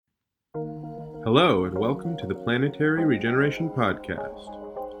Hello and welcome to the Planetary Regeneration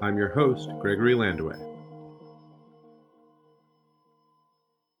Podcast. I'm your host, Gregory Landaway.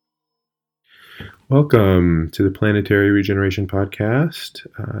 Welcome to the Planetary Regeneration Podcast.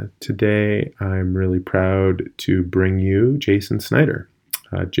 Today I'm really proud to bring you Jason Snyder.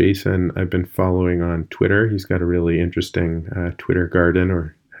 Jason, I've been following on Twitter. He's got a really interesting Twitter garden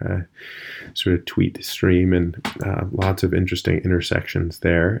or sort of tweet stream and lots of interesting intersections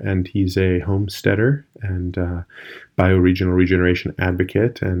there. And he's a homesteader and bioregional regeneration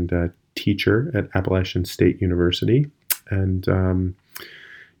advocate and teacher at Appalachian State University. And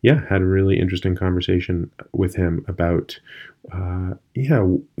had a really interesting conversation with him about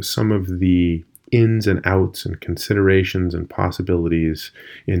some of the ins and outs and considerations and possibilities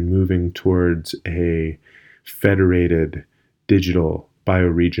in moving towards a federated digital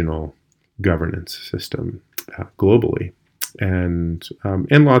bioregional governance system globally, and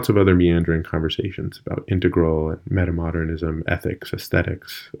lots of other meandering conversations about integral and metamodernism, ethics,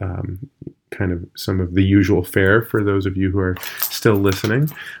 aesthetics, kind of some of the usual fare for those of you who are still listening.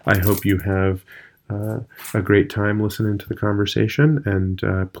 I hope you have a great time listening to the conversation,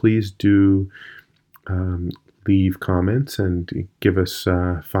 and please do leave comments and give us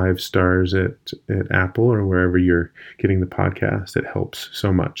 5 stars at Apple or wherever you're getting the podcast. It helps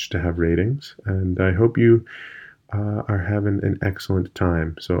so much to have ratings, and I hope you are having an excellent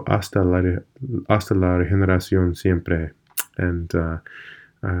time. So hasta la regeneración siempre, and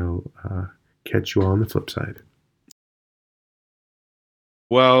I'll catch you all on the flip side.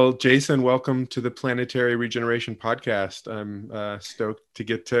 Well, Jason, welcome to the Planetary Regeneration Podcast. I'm stoked to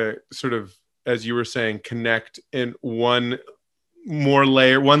get to sort of, as you were saying, connect in one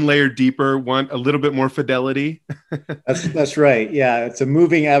layer deeper, a little bit more fidelity. That's right. Yeah, it's a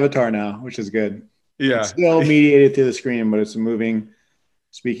moving avatar now, which is good. Yeah, it's still mediated through the screen, but it's a moving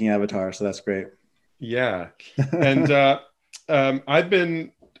speaking avatar, so that's great. Yeah, and I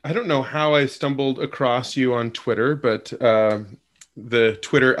don't know how I stumbled across you on Twitter, but the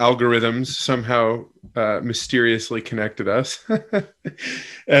Twitter algorithms somehow mysteriously connected us.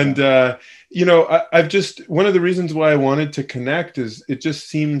 And I've just, one of the reasons why I wanted to connect is it just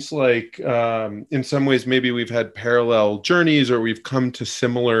seems like in some ways maybe we've had parallel journeys, or we've come to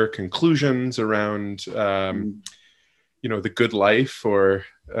similar conclusions around the good life, or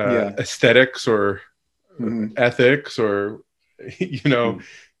aesthetics, or ethics, or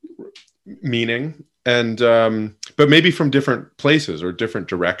meaning, and but maybe from different places or different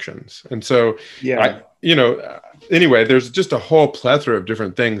directions. And so anyway, there's just a whole plethora of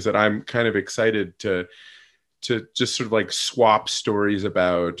different things that I'm kind of excited to just sort of like swap stories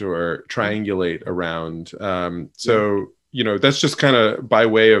about or triangulate around. That's just kind of by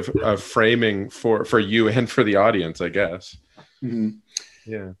way of framing for you and for the audience, I guess. Mm-hmm.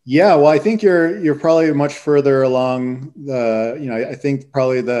 Yeah. Well, I think you're probably much further along I think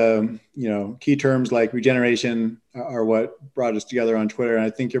probably the, key terms like regeneration are what brought us together on Twitter. And I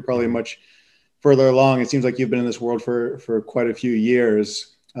think you're probably much further along. It seems like you've been in this world for quite a few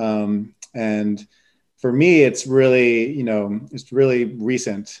years. And for me, it's really, it's really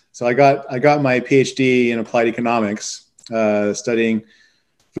recent. So I got my PhD in applied economics, studying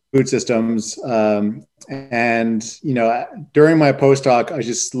food systems. And, during my postdoc, I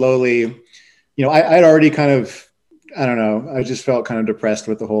just slowly, I'd already kind of, I don't know, I just felt kind of depressed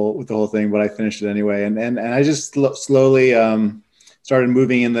with the whole thing, but I finished it anyway. And I just slowly started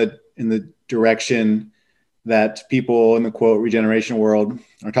moving in the direction that people in the quote regeneration world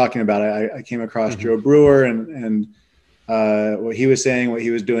are talking about. I came across Joe Brewer, and what he was saying, what he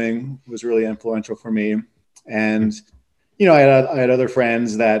was doing was really influential for me. And, I had other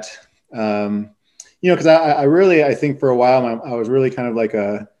friends that, because I think for a while I was really kind of like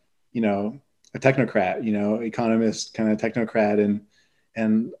a technocrat, economist kind of technocrat,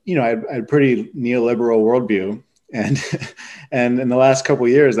 and I had pretty neoliberal worldview, and in the last couple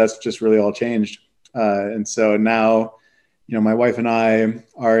of years that's just really all changed, and so now my wife and I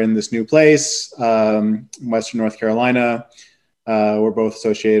are in this new place, Western North Carolina. We're both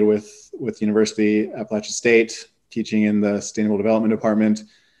associated with University Appalachian State, teaching in the Sustainable Development Department.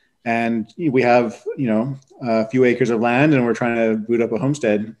 And we have, a few acres of land, and we're trying to boot up a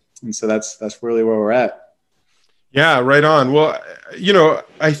homestead. And so that's really where we're at. Yeah, right on. Well,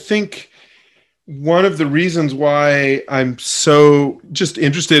 I think one of the reasons why I'm so just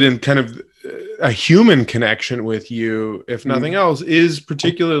interested in kind of a human connection with you, if nothing else, is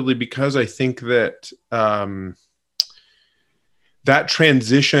particularly because I think that that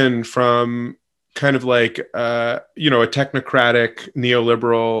transition from kind of like, a technocratic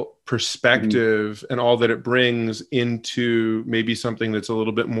neoliberal perspective and all that it brings into maybe something that's a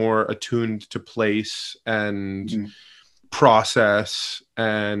little bit more attuned to place and process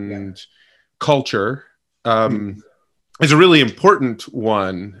and culture is a really important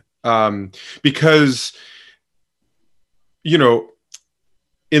one, because, you know,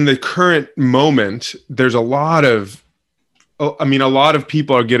 in the current moment, there's a lot of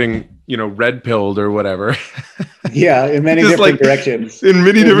people are getting, you know, red pilled or whatever. Yeah, in many different directions. In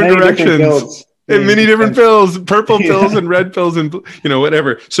many different directions. In many different pills, purple pills and red pills and, you know,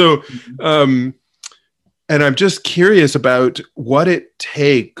 whatever. So, and I'm just curious about what it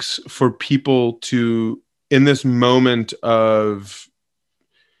takes for people to, in this moment of,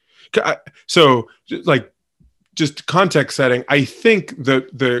 so like, just context setting, I think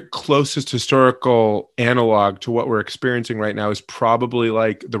that the closest historical analog to what we're experiencing right now is probably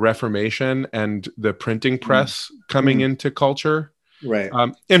like the Reformation and the printing press coming into culture. Right.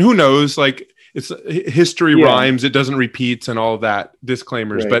 And who knows, like, it's history rhymes, it doesn't repeat, and all of that,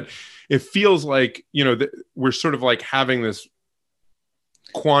 disclaimers. Right. But it feels like, you know, we're sort of like having this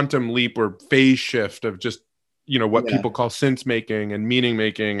quantum leap or phase shift of just, you know, what people call sense making and meaning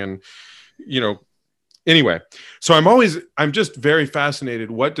making, and, you know, anyway, so I'm just very fascinated.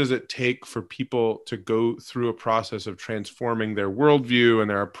 What does it take for people to go through a process of transforming their worldview and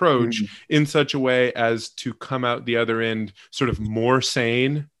their approach in such a way as to come out the other end sort of more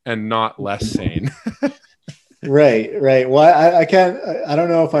sane and not less sane? Right. Well, I don't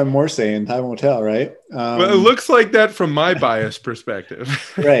know if I'm more sane. Time will tell, right? Well, it looks like that from my biased perspective.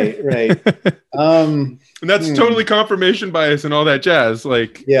 Right. And that's totally confirmation bias and all that jazz.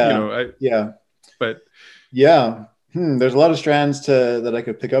 Like, you know, but yeah, there's a lot of strands that I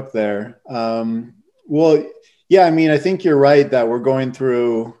could pick up there. Well, yeah, I mean, I think you're right that we're going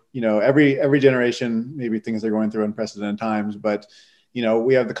through, you know, every generation, maybe things they're going through unprecedented times, but, you know,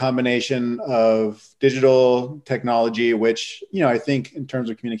 we have the combination of digital technology, which, you know, I think in terms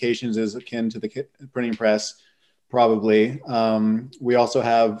of communications is akin to the printing press, probably. We also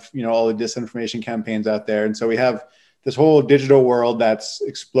have, you know, all the disinformation campaigns out there. And so we have this whole digital world that's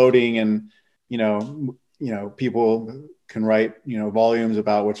exploding, and, you know, people can write, you know, volumes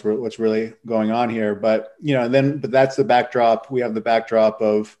about what's really going on here. But, you know, but that's the backdrop. We have the backdrop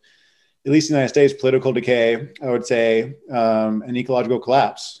of, at least in the United States, political decay, I would say, an ecological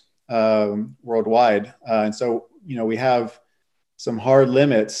collapse worldwide. And so, you know, we have some hard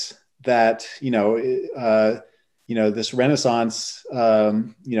limits that, this renaissance,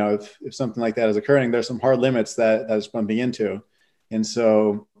 if something like that is occurring, there's some hard limits that is bumping into. And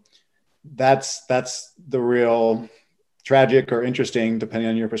so that's the real tragic or interesting, depending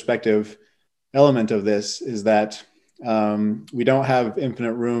on your perspective, element of this, is that we don't have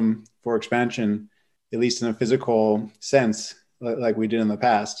infinite room for expansion, at least in a physical sense, like we did in the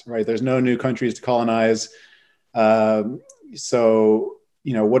past, right? There's no new countries to colonize. So,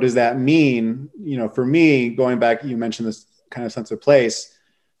 you know, what does that mean? You know, for me, going back, you mentioned this kind of sense of place.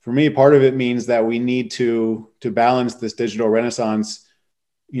 For me, part of it means that we need to balance this digital renaissance,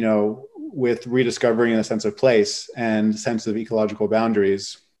 you know, with rediscovering a sense of place and sense of ecological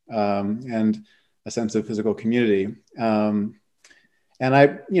boundaries, and a sense of physical community. And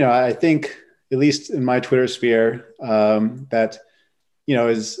I think, at least in my Twitter sphere, that, you know,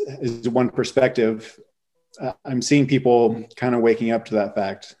 is one perspective. I'm seeing people kind of waking up to that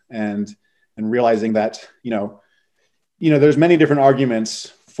fact and realizing that, you know, there's many different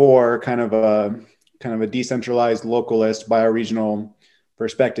arguments for kind of a decentralized, localist, bioregional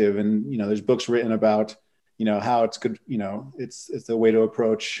perspective. And, you know, there's books written about, you know, how it's good, you know, it's a way to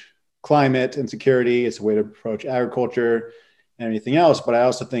approach climate and security. It's a way to approach agriculture and everything else. But I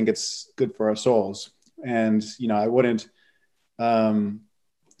also think it's good for our souls. And, you know, I wouldn't,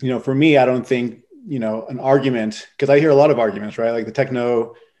 for me, I don't think, you know, an argument, because I hear a lot of arguments, right? Like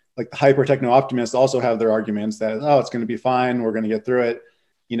the hyper techno optimists also have their arguments that, oh, it's going to be fine, we're going to get through it,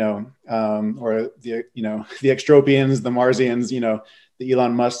 you know, or the extropians, the Marsians, you know, the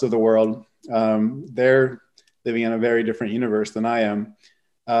Elon Musk of the world, they're living in a very different universe than I am.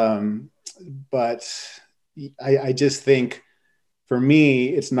 But I just think, for me,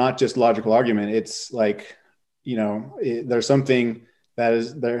 it's not just logical argument. It's like, you know, there's something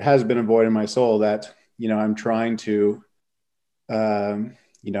there has been a void in my soul that, you know, I'm trying to, I'm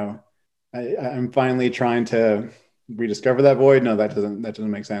finally trying to rediscover that void. No, that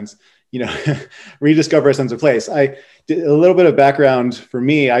doesn't make sense. You know, rediscover a sense of place. I did a little bit of background for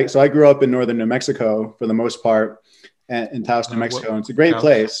me. So I grew up in northern New Mexico for the most part, in Taos, New Mexico. And it's a great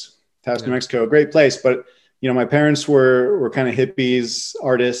place. Taos, New Mexico, great place. But, you know, my parents were kind of hippies,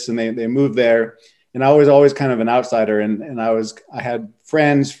 artists, and they moved there. and I was always kind of an outsider, and I had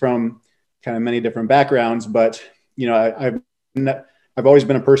friends from kind of many different backgrounds, but I've always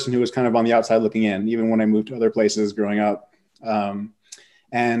been a person who was kind of on the outside looking in, even when I moved to other places growing up.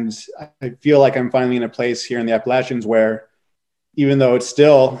 And I feel like I'm finally in a place here in the Appalachians where, even though it's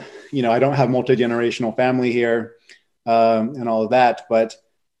still, I don't have multi-generational family here, and all of that, but,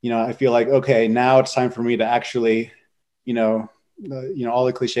 I feel like, okay, now it's time for me to actually, all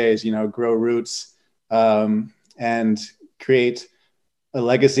the cliches, grow roots, and create a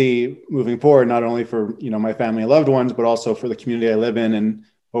legacy moving forward, not only for, my family and loved ones, but also for the community I live in, and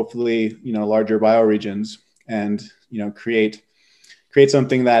hopefully, larger bioregions, and, create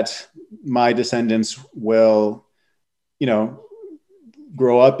something that my descendants will,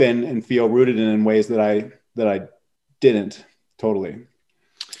 grow up in and feel rooted in ways that I didn't totally.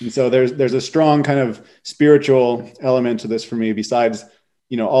 And so there's a strong kind of spiritual element to this for me, besides,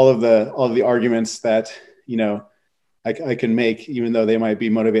 all of the arguments that, I can make, even though they might be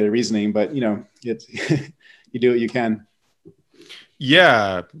motivated reasoning, but, it's, you do what you can.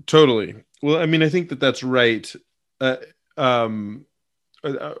 Yeah, totally. Well, I mean, I think that's right. Or,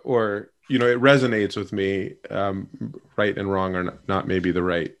 it resonates with me. Right and wrong are not maybe the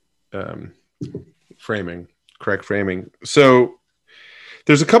right correct framing. So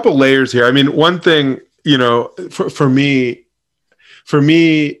there's a couple layers here. I mean, one thing, for me,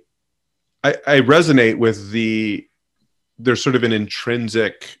 I resonate with there's sort of an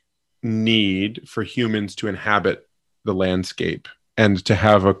intrinsic need for humans to inhabit the landscape and to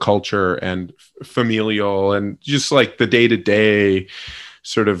have a culture and familial and just like the day-to-day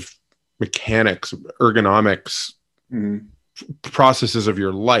sort of mechanics, ergonomics, processes of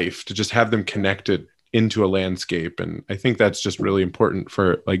your life, to just have them connected into a landscape. And I think that's just really important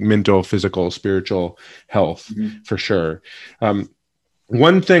for like mental, physical, spiritual health, for sure.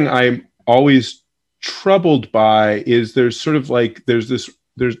 One thing I'm always troubled by is there's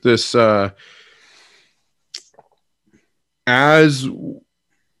this as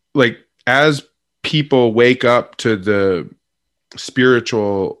people wake up to the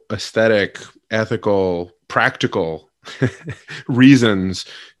spiritual, aesthetic, ethical, practical reasons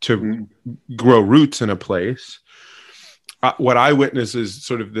to grow roots in a place, what I witness is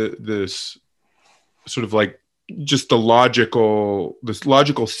sort of this sort of like just this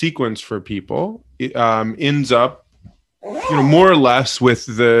logical sequence for people. It ends up, more or less with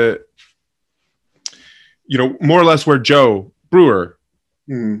more or less where Joe Brewer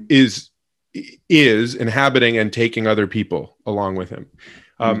is inhabiting and taking other people along with him.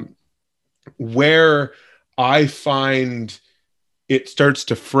 Where I find it starts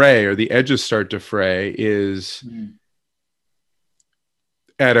to fray, or the edges start to fray, is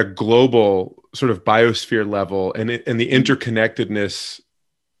at a global sort of biosphere level, and the interconnectedness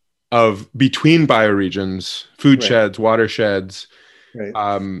of between bioregions, food sheds, watersheds,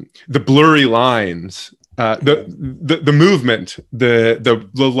 the blurry lines, the movement, the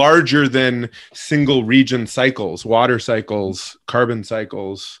larger than single region cycles, water cycles, carbon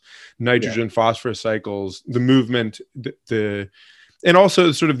cycles, nitrogen, phosphorus cycles, the movement, and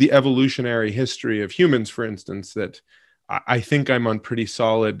also sort of the evolutionary history of humans, for instance, that I think I'm on pretty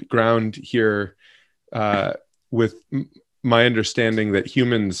solid ground here, with my understanding that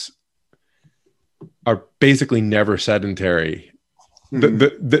humans are basically never sedentary.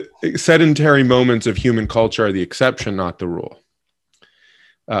 The sedentary moments of human culture are the exception, not the rule.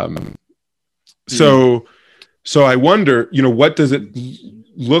 So I wonder, what does it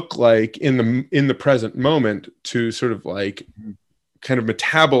look like in the present moment to sort of like kind of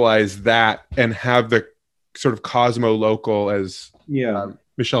metabolize that and have the sort of cosmo-local, as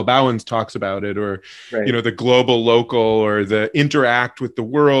Michelle Bowens talks about it, or the global local, or the interact with the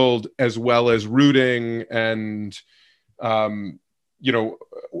world, as well as rooting and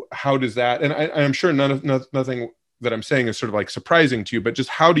how does that, and I'm sure nothing that I'm saying is sort of like surprising to you, but just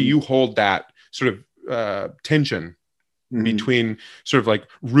how do you hold that sort of tension between sort of like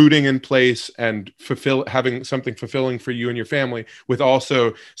rooting in place and having something fulfilling for you and your family, with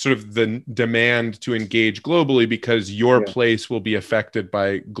also sort of the demand to engage globally because your place will be affected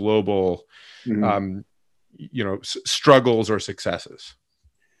by global struggles or successes?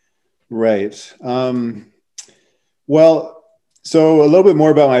 Right. Well, so a little bit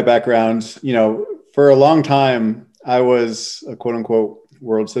more about my background. For a long time, I was a quote unquote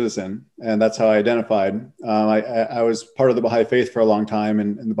world citizen, and that's how I identified. I was part of the Baha'i faith for a long time,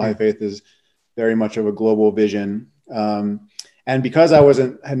 and the Baha'i faith is very much of a global vision. And because I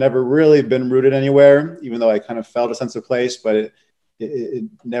had never really been rooted anywhere, even though I kind of felt a sense of place, but it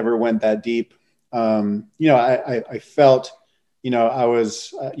never went that deep. I felt,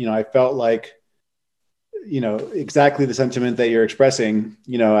 I felt like exactly the sentiment that you're expressing.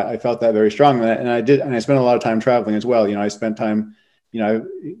 I felt that very strongly, and I spent a lot of time traveling as well. I spent time,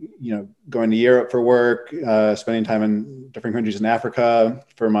 going to Europe for work, spending time in different countries in Africa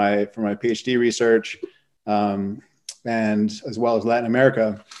for my PhD research, and as well as Latin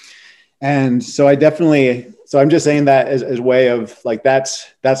America. And so I'm just saying that as a way of like,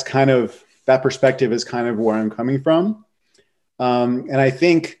 that's kind of, that perspective is kind of where I'm coming from. And I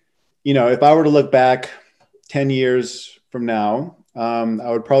think, if I were to look back 10 years from now,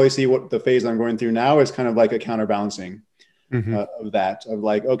 I would probably see what the phase I'm going through now is kind of like a counterbalancing of that, of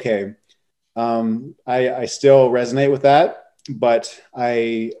like, okay, I still resonate with that, but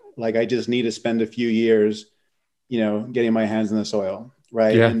I just need to spend a few years, getting my hands in the soil.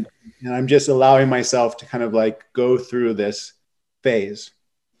 Right. Yeah. And I'm just allowing myself to kind of like go through this phase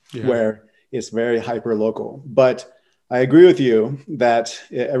where it's very hyper local. But I agree with you that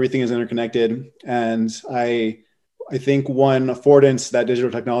everything is interconnected. And I think one affordance that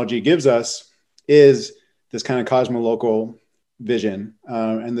digital technology gives us is this kind of cosmolocal vision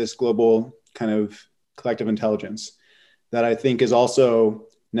and this global kind of collective intelligence that I think is also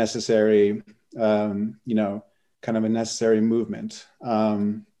necessary, kind of a necessary movement. I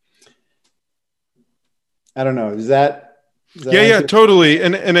don't know. Is that yeah, totally.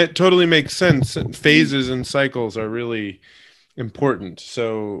 And it totally makes sense. Phases and cycles are really important.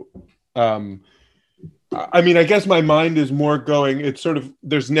 So, I guess my mind is more going, it's sort of,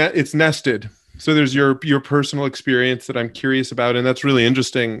 it's nested. So there's your personal experience that I'm curious about. And that's really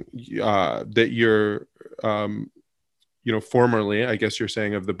interesting that you're, formerly, I guess you're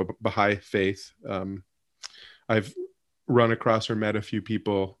saying, of the Baha'i faith. I've run across or met a few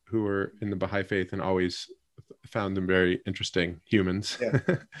people who are in the Baha'i faith and always found them very interesting humans. Yeah,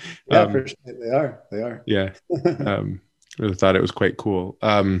 for sure. They are. Yeah. Really thought it was quite cool.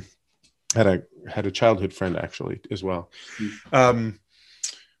 Had a childhood friend actually as well.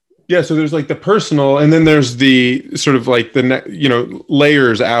 Yeah. So there's like the personal, and then there's the sort of like the,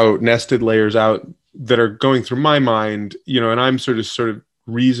 layers out, nested layers out that are going through my mind, and I'm sort of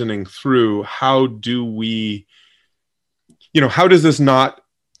reasoning through how do we, how does this not,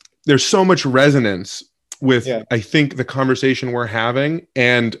 there's so much resonance with, I think, the conversation we're having,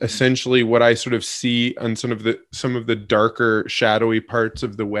 and essentially what I sort of see on some of the darker, shadowy parts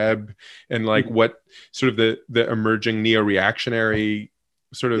of the web, and like what sort of the emerging neo-reactionary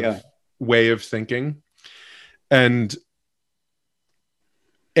sort of way of thinking. And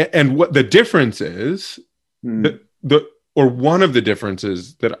what the difference is, or one of the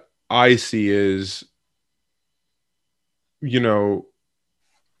differences that I see is,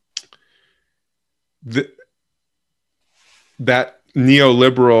 that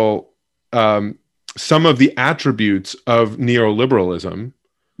neoliberal, some of the attributes of neoliberalism,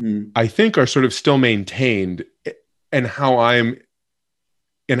 I think, are sort of still maintained in how I'm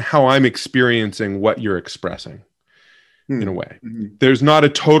experiencing what you're expressing. In a way, there's not a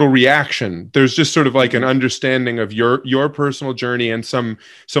total reaction. There's just sort of like an understanding of your personal journey and some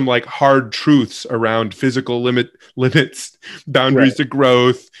like hard truths around physical limits, boundaries to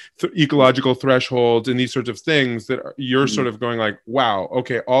growth, ecological thresholds, and these sorts of things that you're sort of going like, wow,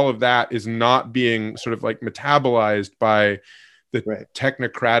 okay, all of that is not being sort of like metabolized by the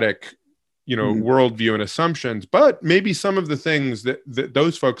technocratic, worldview and assumptions, but maybe some of the things that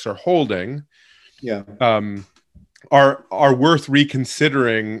those folks are holding, are worth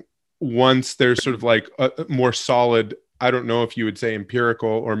reconsidering once there's sort of like a more solid, I don't know if you would say empirical,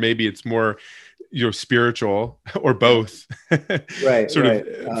 or maybe it's more, spiritual, or both,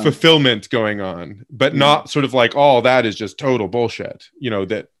 of fulfillment going on, but not sort of like, all that is just total bullshit,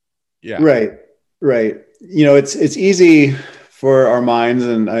 Right. It's easy for our minds,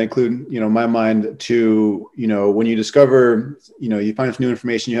 and I include, my mind, to, when you discover, you find some new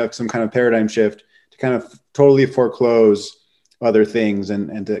information, you have some kind of paradigm shift, to kind of totally foreclose other things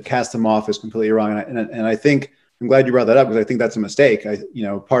and to cast them off as completely wrong. And I think, I'm glad you brought that up, because I think that's a mistake.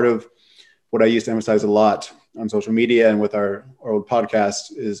 Part of what I used to emphasize a lot on social media and with our old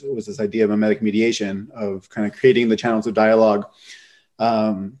podcast was this idea of mimetic mediation, of kind of creating the channels of dialogue,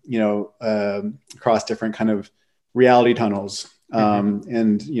 across different kind of reality tunnels,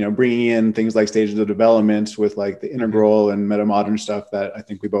 and, bringing in things like stages of development with like the integral and meta-modern stuff that I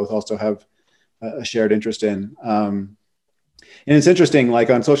think we both also have a shared interest in. And it's interesting, like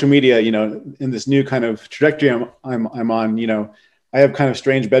on social media, in this new kind of trajectory I'm on, I have kind of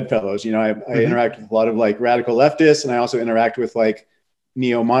strange bedfellows. I interact with a lot of like radical leftists, and I also interact with like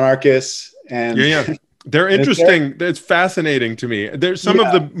neo-monarchists. And they're interesting. It's fascinating to me. There's some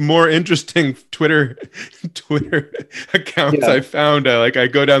of the more interesting Twitter accounts I found. I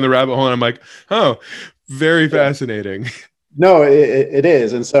go down the rabbit hole, and I'm like, oh, very fascinating. No, it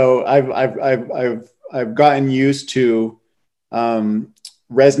is. And so I've gotten used to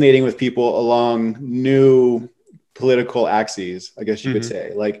resonating with people along new political axes, I guess you could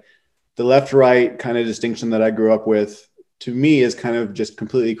say. Like the left-right kind of distinction that I grew up with, to me, is kind of just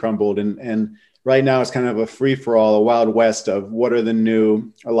completely crumbled. And right now it's kind of a free-for-all, a wild west of what are the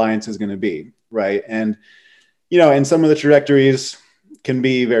new alliances going to be, right? And, and some of the trajectories can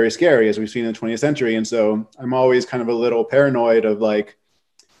be very scary, as we've seen in the 20th century. And so I'm always kind of a little paranoid of like,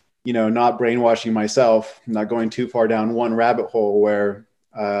 not brainwashing myself, not going too far down one rabbit hole where,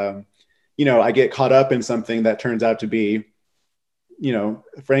 I get caught up in something that turns out to be,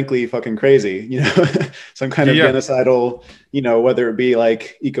 frankly, fucking crazy, some kind of genocidal, whether it be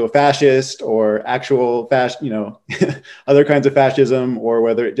like eco-fascist or actual other kinds of fascism, or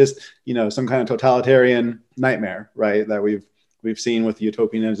whether it just, some kind of totalitarian nightmare, right? That we've seen with the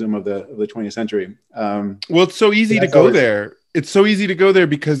utopianism of the 20th century. Well, it's so easy to go there. It's so easy to go there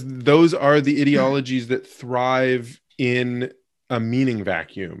because those are the ideologies that thrive in a meaning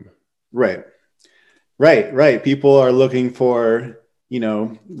vacuum. Right. People are looking for,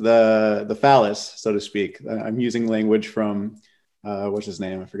 the phallus, so to speak. I'm using language from, what's his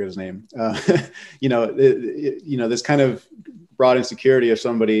name? I forget his name. This kind of broad insecurity of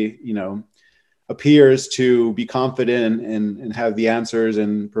somebody, appears to be confident and have the answers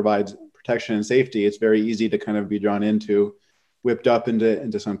and provides protection and safety. It's very easy to kind of be drawn into, whipped up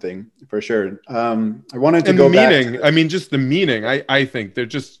into something, for sure. I wanted to go meaning, back to just the meaning. I think they're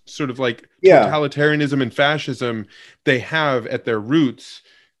just sort of like totalitarianism and fascism. They have at their roots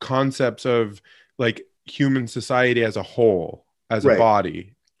concepts of like human society as a whole, as a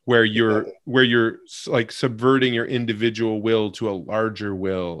body, where you're like subverting your individual will to a larger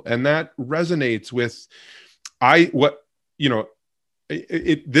will, and that resonates with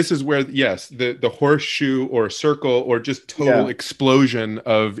this is where, yes, the horseshoe or circle or just total explosion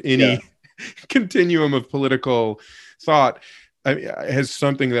of any continuum of political thought has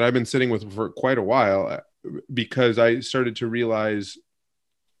something that I've been sitting with for quite a while, because I started to realize,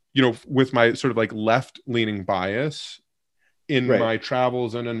 with my sort of like left-leaning bias in my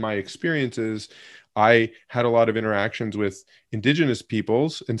travels and in my experiences, I had a lot of interactions with indigenous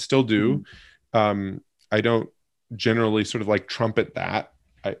peoples and still do. I don't generally sort of like trumpet that.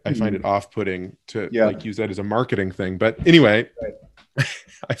 I find it off-putting to like use that as a marketing thing. But anyway,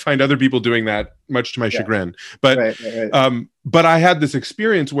 I find other people doing that, much to my chagrin. But but I had this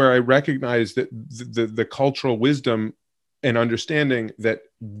experience where I recognized that the cultural wisdom and understanding that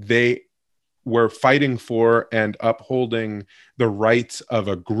they were fighting for and upholding the rights of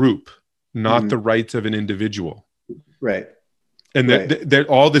a group, not the rights of an individual. Right. And that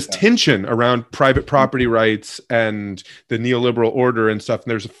all this tension around private property rights and the neoliberal order and stuff. And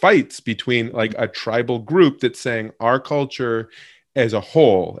there's fights between like a tribal group that's saying our culture as a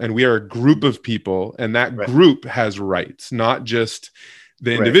whole, and we are a group of people, and that group has rights, not just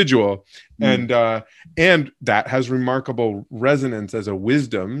the individual. And that has remarkable resonance as a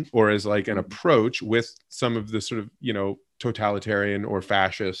wisdom or as like an approach with some of the sort of, totalitarian or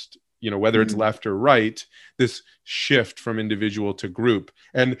fascist, whether it's left or right, this shift from individual to group.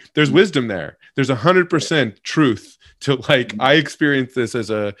 And there's wisdom there. There's 100% truth to like, I experience this as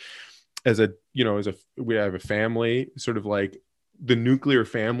we have a family, sort of like the nuclear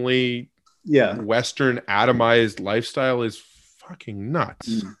family, Western atomized lifestyle is fucking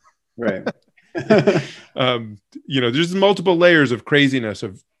nuts. Right. There's multiple layers of craziness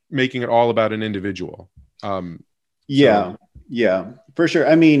of making it all about an individual. Yeah, for sure.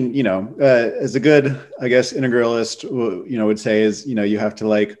 I mean, as a good, I guess, integralist, would say is, you have to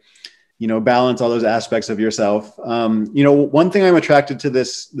like, balance all those aspects of yourself. One thing I'm attracted to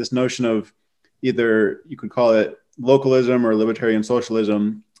this notion of, either you could call it localism or libertarian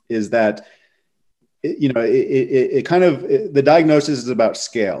socialism, is that, it kind of, the diagnosis is about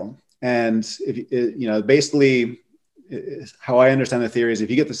scale. And if, basically how I understand the theory is if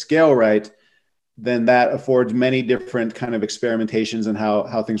you get the scale right, then that affords many different kind of experimentations and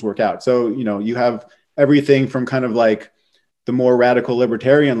how things work out. So, you have everything from kind of like the more radical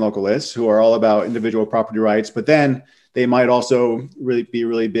libertarian localists who are all about individual property rights, but then they might also be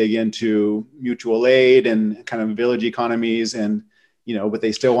really big into mutual aid and kind of village economies, and, but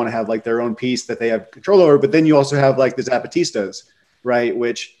they still want to have like their own piece that they have control over. But then you also have like the Zapatistas, right?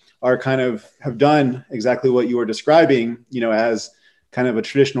 Which are kind of have done exactly what you were describing, as kind of a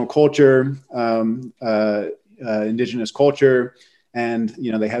traditional culture, indigenous culture. And,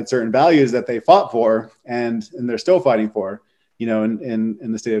 they had certain values that they fought for and they're still fighting for,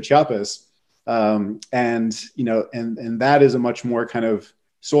 in the state of Chiapas. And that is a much more kind of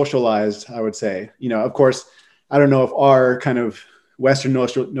socialized, I would say. Of course, I don't know if our kind of Western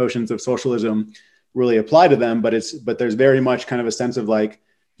notions of socialism really apply to them, but there's very much kind of a sense of like,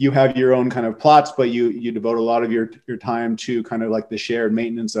 you have your own kind of plots, but you devote a lot of your time to kind of like the shared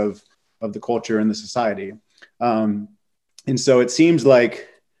maintenance of the culture and the society. And so it seems like,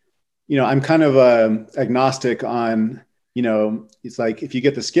 I'm kind of agnostic on, it's like, if you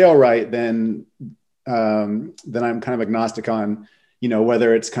get the scale right, then I'm kind of agnostic on,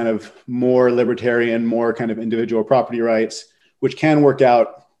 whether it's kind of more libertarian, more kind of individual property rights, which can work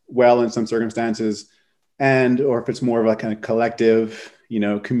out well in some circumstances, or if it's more of a kind of collective,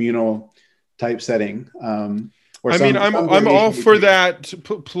 communal type setting. I'm all for that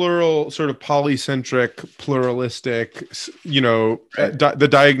plural, sort of polycentric, pluralistic, right. The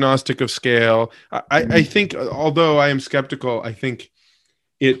diagnostic of scale. I think, although I am skeptical, I think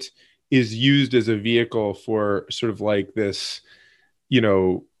it is used as a vehicle for sort of like this,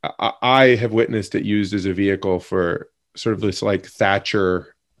 I have witnessed it used as a vehicle for sort of this like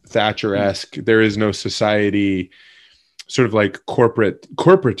Thatcher-esque, there is no society, sort of like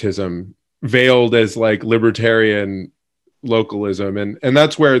corporatism veiled as like libertarian localism, and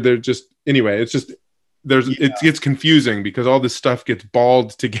that's where they're just, anyway, it's just it gets confusing because all this stuff gets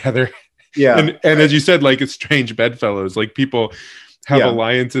balled together. And right. As you said, like, it's strange bedfellows, like people have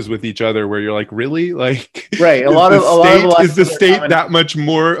alliances with each other where you're like, really, like, right, is the state that much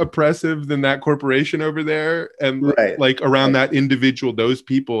more oppressive than that corporation over there? And right. like around that individual, those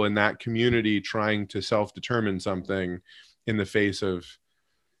people in that community trying to self-determine something in the face of,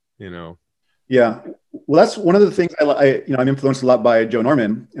 Yeah, well, that's one of the things I'm influenced a lot by Joe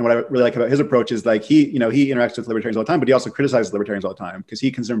Norman, and what I really like about his approach is like he interacts with libertarians all the time, but he also criticizes libertarians all the time because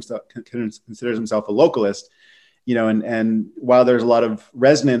he considers himself a localist, and while there's a lot of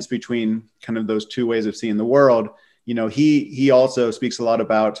resonance between kind of those two ways of seeing the world, he also speaks a lot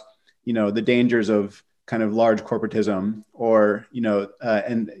about the dangers of kind of large corporatism, or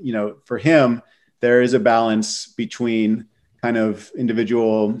for him there is a balance between kind of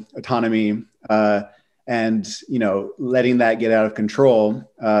individual autonomy and letting that get out of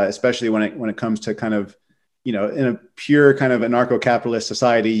control, especially when it comes to kind of in a pure kind of anarcho-capitalist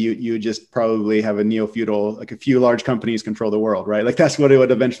society, you just probably have a neo-feudal, like a few large companies control the world, right? Like that's what it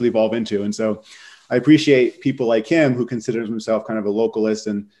would eventually evolve into. And so I appreciate people like him who considers himself kind of a localist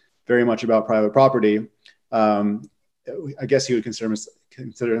and very much about private property. I guess he would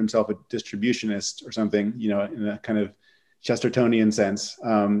consider himself a distributionist or something, in a kind of Chestertonian sense.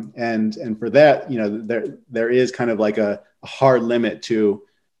 And for that, there is kind of like a hard limit to,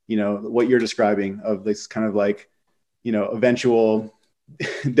 what you're describing of this kind of like, eventual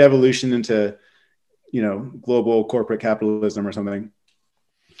devolution into, global corporate capitalism or something.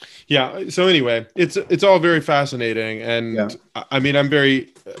 Yeah. So anyway, it's all very fascinating. And I mean, I'm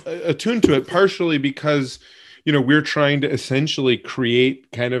very attuned to it, partially because, we're trying to essentially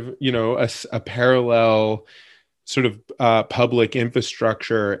create kind of, a parallel sort of public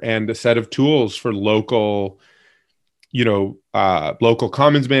infrastructure and a set of tools for local, local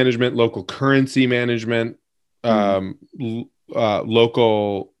commons management, local currency management,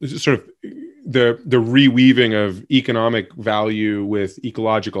 local sort of the reweaving of economic value with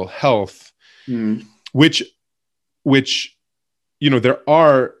ecological health, which there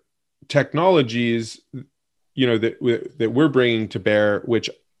are technologies that we're bringing to bear, which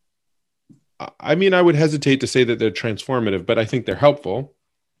I mean, I would hesitate to say that they're transformative, but I think they're helpful.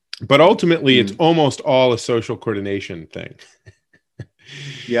 But ultimately, it's almost all a social coordination thing.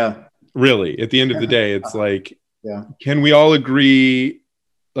 Yeah. Really, at the end of the day, it's like, can we all agree,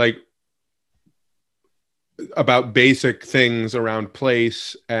 like, about basic things around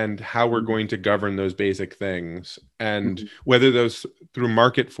place and how we're going to govern those basic things, and whether those through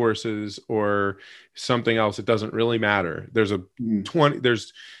market forces or something else, it doesn't really matter. There's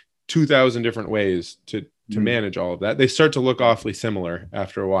there's 2,000 different ways to manage all of that. They start to look awfully similar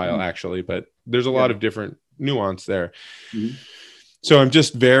after a while, actually, but there's a lot of different nuance there. So I'm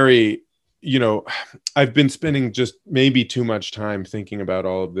just very, I've been spending just maybe too much time thinking about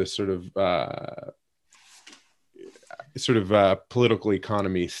all of this sort of political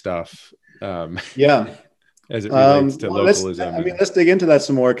economy stuff. As it relates to localism. Let's dig into that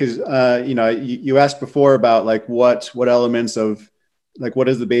some more, because you asked before about like what elements of, like, what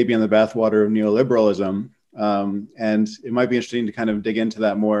is the baby in the bathwater of neoliberalism, and it might be interesting to kind of dig into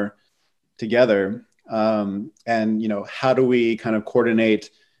that more together. And how do we kind of coordinate,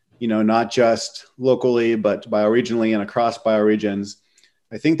 not just locally but bioregionally and across bioregions?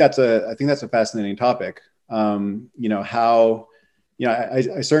 I think that's a fascinating topic. I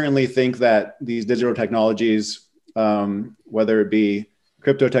certainly think that these digital technologies, whether it be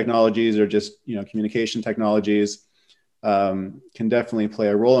crypto technologies or just, communication technologies can definitely play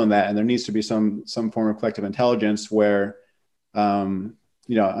a role in that. And there needs to be some form of collective intelligence where, on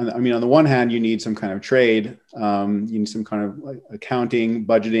the one hand, you need some kind of trade, you need some kind of like accounting,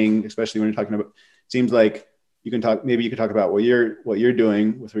 budgeting, especially when you're talking about, it seems like maybe you could talk about what you're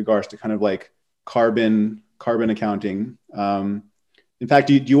doing with regards to kind of like carbon accounting. In fact,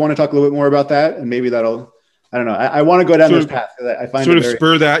 do you want to talk a little bit more about that? And maybe I don't know. I want to go down this path. I find sort of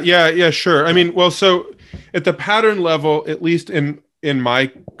spur that. Yeah, sure. I mean, well, so at the pattern level, at least in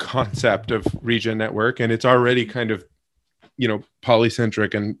my concept of Regen Network, and it's already kind of,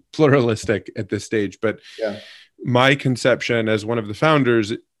 polycentric and pluralistic at this stage, but my conception as one of the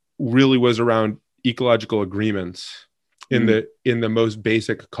founders really was around ecological agreements in the most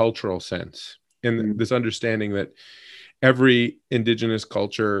basic cultural sense, in this understanding that every indigenous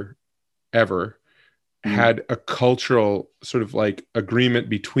culture ever had a cultural sort of like agreement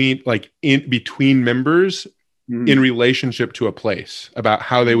between members in relationship to a place about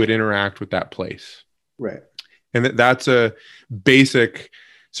how they would interact with that place. Right. And that's a basic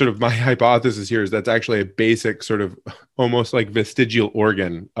sort of, my hypothesis here is that's actually a basic sort of almost like vestigial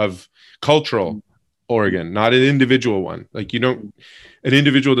organ of cultural organ, not an individual one. Like an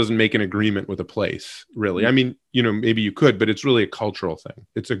individual doesn't make an agreement with a place, really. I mean, maybe you could, but it's really a cultural thing.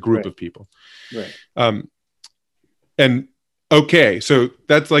 It's a group of people. Right. And okay, so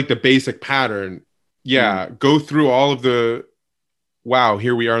that's like the basic pattern. Yeah. Go through all of wow,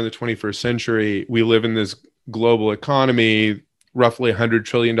 here we are in the 21st century. We live in this global economy, roughly $100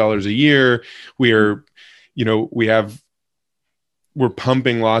 trillion a year. We're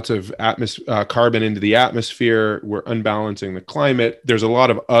pumping lots of carbon into the atmosphere. We're unbalancing the climate. There's a lot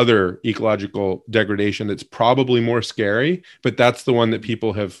of other ecological degradation that's probably more scary, but that's the one that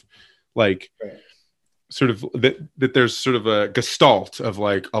people have sort of that there's sort of a gestalt of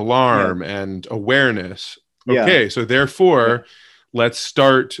like alarm and awareness. Okay, so therefore, let's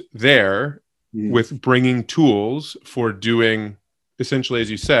start there with bringing tools for doing essentially,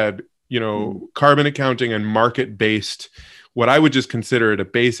 as you said, carbon accounting and market-based, what I would just consider at a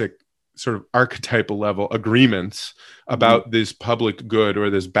basic sort of archetypal level agreements about this public good or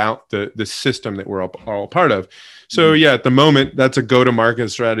this the system that we're all part of. So at the moment, that's a go-to-market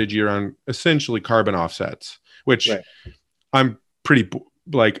strategy around essentially carbon offsets, which I'm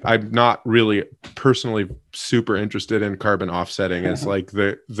I'm not really personally super interested in carbon offsetting as like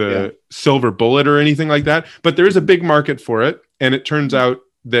the silver bullet or anything like that, but there is a big market for it. And it turns out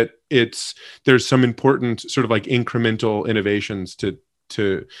that there's some important sort of like incremental innovations to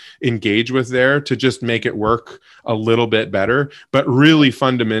engage with there to just make it work a little bit better. But really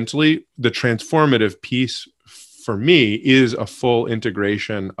fundamentally, the transformative piece for me is a full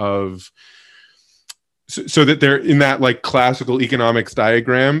integration of, so that they're in that like classical economics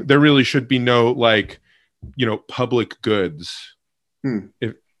diagram, there really should be no public goods,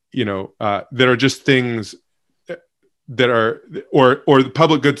 if that are just things that are, or the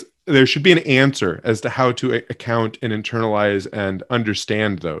public goods. There should be an answer as to how to account and internalize and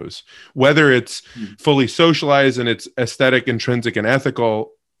understand those, whether it's fully socialized and it's aesthetic, intrinsic, and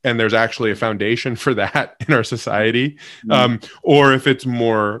ethical, and there's actually a foundation for that in our society, or if it's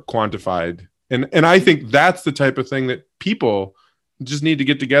more quantified. And I think that's the type of thing that people just need to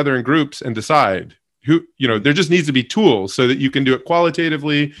get together in groups and decide there just needs to be tools so that you can do it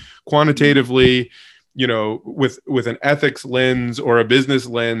qualitatively, quantitatively, with an ethics lens or a business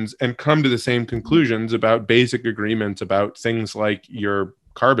lens, and come to the same conclusions about basic agreements about things like your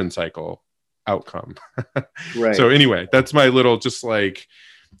carbon cycle outcome. Right. So anyway, that's my little, just like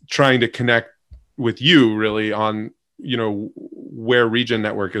trying to connect with you really on, where Regen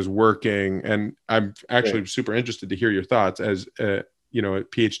Network is working. And I'm actually super interested to hear your thoughts as, a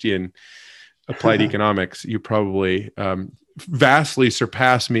PhD in applied economics. You probably vastly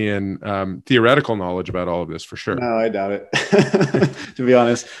surpass me in theoretical knowledge about all of this, for sure. No, I doubt it. To be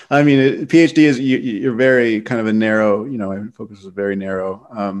honest, I mean, PhD is you're very kind of a narrow, focus is very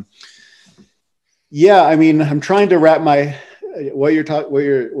narrow. I mean, I'm trying to wrap what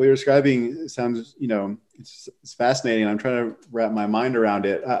you're describing sounds, it's fascinating. I'm trying to wrap my mind around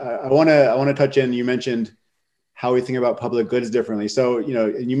it. I want to touch in. You mentioned how we think about public goods differently. So,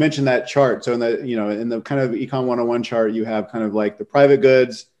 and you mentioned that chart. So in the kind of Econ 101 chart, you have kind of like the private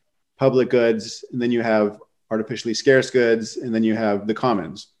goods, public goods, and then you have artificially scarce goods, and then you have the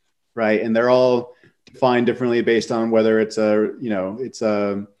commons, right? And they're all defined differently based on whether it's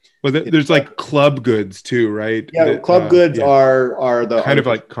there's like club goods too, right? Yeah, club goods are the kind of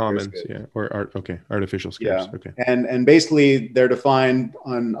like commons, or artificial scarce. Yeah. Okay. And basically they're defined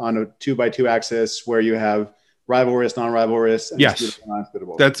on a 2x2 axis where you have rivalrous, non-rivalrous, and yes, disputable,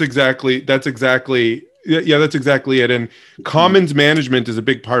 non-disputable. That's exactly it. And commons management is a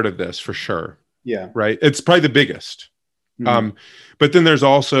big part of this for sure. Yeah. Right. It's probably the biggest. But then there's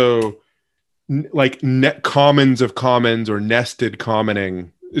also like net commons of commons or nested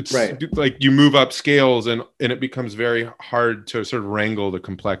commoning. It's like you move up scales and it becomes very hard to sort of wrangle the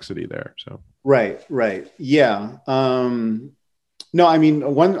complexity there. So right. Yeah. No, I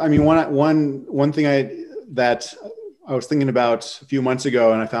mean one thing that I was thinking about a few months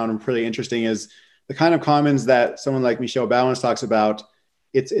ago and I found pretty interesting is the kind of commons that someone like Michel Bauwens talks about.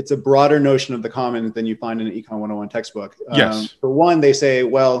 It's a broader notion of the commons than you find in an Econ 101 textbook. Yes. For one, they say,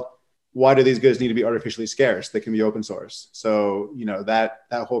 well, why do these goods need to be artificially scarce? They can be open source. So, that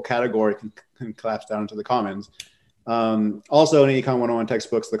whole category can collapse down into the commons. Also in Econ 101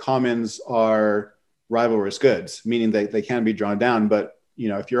 textbooks, the commons are rivalrous goods, meaning that they can be drawn down. But,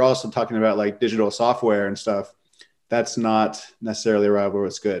 if you're also talking about like digital software and stuff, that's not necessarily a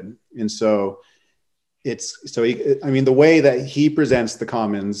rivalrous good. And so the way that he presents the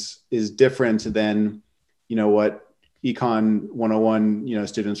commons is different than, what Econ 101,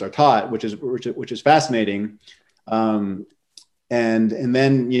 students are taught, which is fascinating. And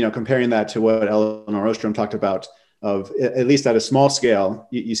then, comparing that to what Elinor Ostrom talked about of at least at a small scale,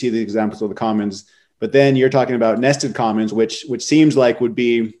 you see the examples of the commons, but then you're talking about nested commons, which seems like would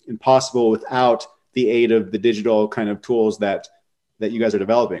be impossible without the aid of the digital kind of tools that you guys are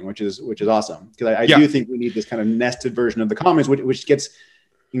developing, which is awesome. Because I do think we need this kind of nested version of the commons, which gets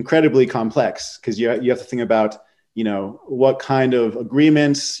incredibly complex because you have to think about, what kind of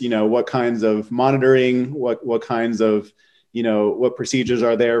agreements, what kinds of monitoring, what kinds of, what procedures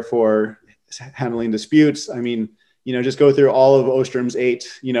are there for handling disputes. I mean, just go through all of Ostrom's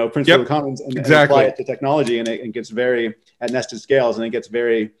 8, principle of commons and apply it to technology. And it gets very at nested scales and it gets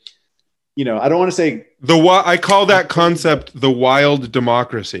very, I don't want to say I call that concept the wild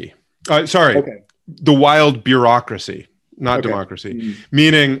democracy. The wild bureaucracy, not democracy,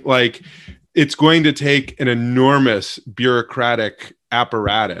 meaning like it's going to take an enormous bureaucratic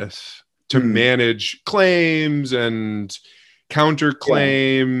apparatus to manage claims and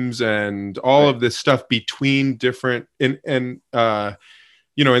counterclaims and all of this stuff between different and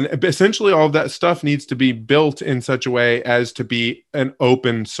essentially all of that stuff needs to be built in such a way as to be an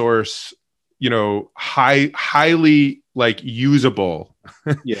open source, highly like usable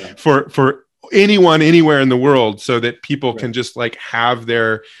for anyone anywhere in the world so that people can just like have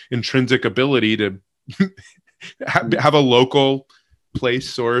their intrinsic ability to have a local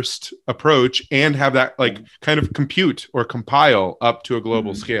place sourced approch and have that like kind of compute or compile up to a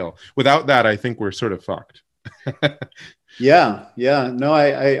global scale. Without that, I think we're sort of fucked. No,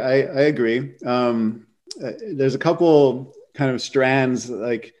 I agree. There's a couple kind of strands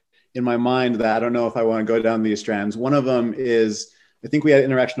like in my mind that I don't know if I want to go down these strands. One of them is, I think we had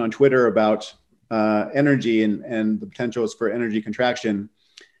interaction on Twitter about energy and the potentials for energy contraction.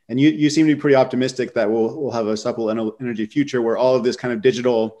 And you seem to be pretty optimistic that we'll have a supple energy future where all of this kind of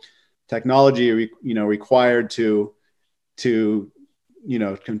digital technology, required to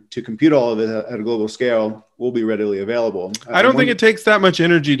compute all of it at a global scale will be readily available. I don't think it takes that much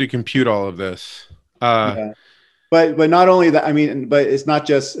energy to compute all of this. But not only that, I mean, but it's not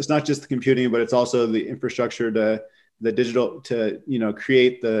just the computing, but it's also the infrastructure the digital to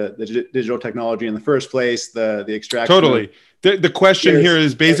create the digital technology in the first place, the extraction. Totally. The question here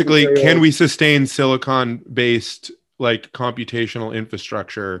is basically, can we sustain silicon-based like computational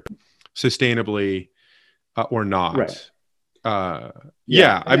infrastructure sustainably or not? Right. I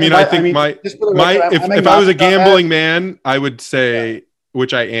mean, if I was a gambling man, I would say,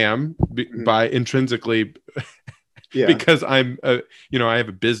 which I am by intrinsically, because I'm, I have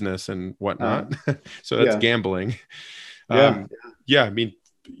a business and whatnot, so that's gambling. I mean,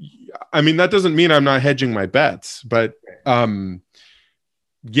 that doesn't mean I'm not hedging my bets, but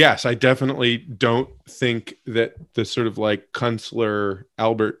yes, I definitely don't think that the sort of like Kunstler,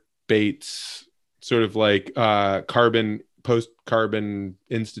 Albert Bates sort of like post-carbon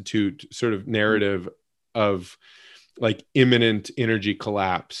institute sort of narrative of like imminent energy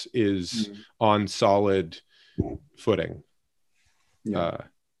collapse is on solid footing.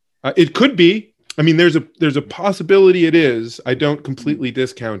 It could be. I mean, there's a possibility it is. I don't completely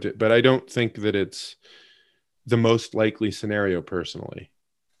discount it, but I don't think that it's the most likely scenario personally.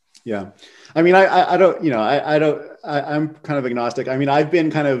 Yeah. I mean, I don't, I'm kind of agnostic. I mean, I've been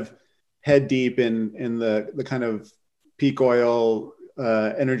kind of head deep in the kind of peak oil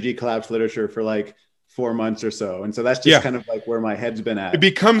energy collapse literature for like 4 months or so. And so that's just kind of like where my head's been at. It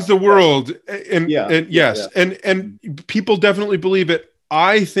becomes the world. And people definitely believe it.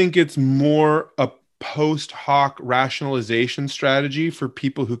 I think it's more post hoc rationalization strategy for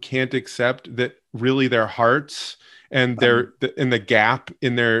people who can't accept that really their hearts and the gap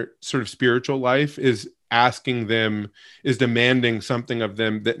in their sort of spiritual life is demanding something of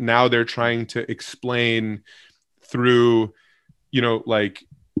them that now they're trying to explain through, like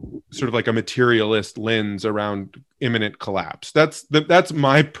sort of like a materialist lens around imminent collapse. That's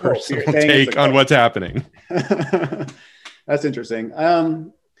my personal take on what's happening. That's interesting.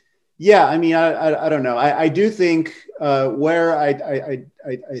 Yeah, I mean, I don't know. I do think where I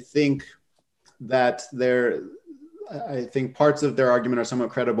think that I think parts of their argument are somewhat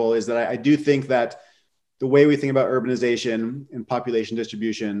credible is that I do think that the way we think about urbanization and population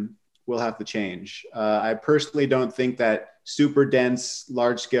distribution will have to change. I personally don't think that super dense,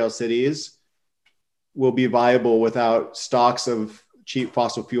 large scale cities will be viable without stocks of cheap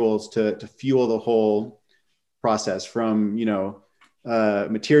fossil fuels to fuel the whole process, from,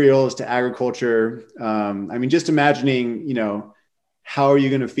 materials to agriculture. I mean, just imagining, how are you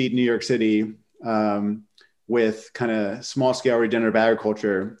going to feed New York City with kind of small scale regenerative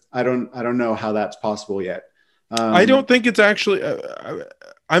agriculture? I don't know how that's possible yet. I don't think it's actually,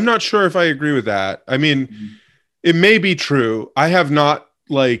 I'm not sure if I agree with that. I mean, it may be true. I have not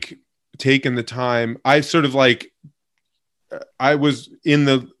taken the time. I sort of I was in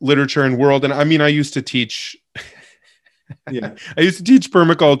the literature and world. And I mean, I used to teach, I used to teach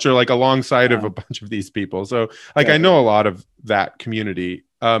permaculture alongside of a bunch of these people. So I know a lot of that community,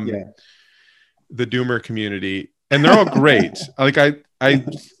 the doomer community, and they're all great. I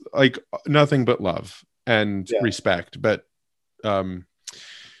like nothing but love and respect. But,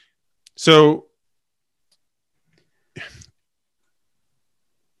 so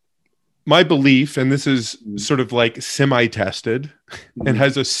my belief, and this is sort of semi-tested and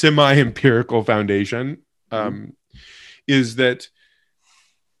has a semi-empirical foundation, is that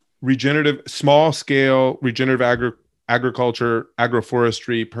small scale regenerative agriculture,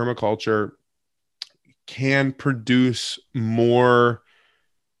 agroforestry, permaculture can produce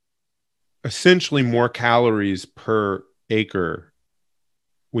essentially more calories per acre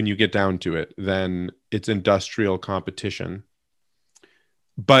when you get down to it than its industrial competition.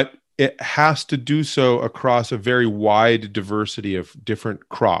 But it has to do so across a very wide diversity of different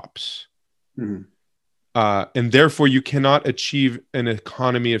crops. And therefore you cannot achieve an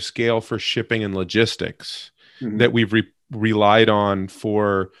economy of scale for shipping and logistics that we've relied on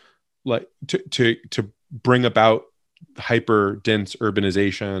for to bring about hyper dense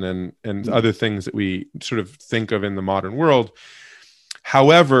urbanization and other things that we sort of think of in the modern world.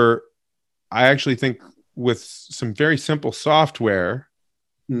 However, I actually think with some very simple software,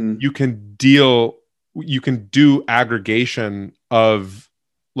 you can do aggregation of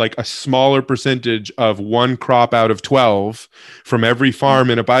a smaller percentage of one crop out of 12 from every farm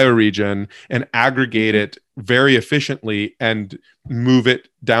in a bioregion and aggregate it very efficiently and move it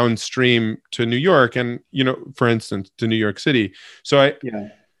downstream to New York and, for instance, to New York City. So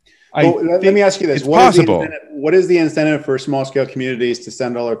let me ask you this. What is the incentive for small scale communities to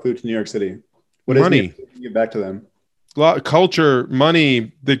send all our food to New York City? What is money to give back to them? Culture,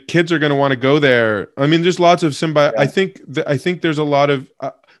 money. The kids are going to want to go there. I mean, there's lots of I think there's a lot of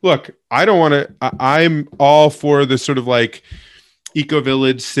look. I don't want to. I'm all for this sort of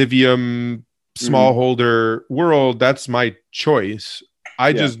eco-village, civium, smallholder world. That's my choice.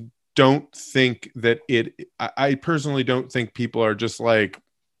 I just don't think that I personally don't think people are just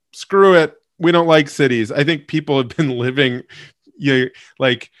screw it. We don't like cities. I think people have been living,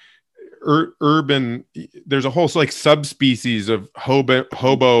 urban. There's a whole subspecies of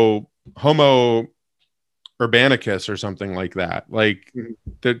Homo urbanicus or something like that.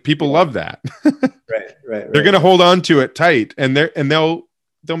 That people love that. Right. They're going to hold on to it tight, and they'll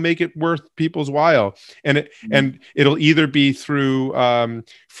make it worth people's while. And it'll either be through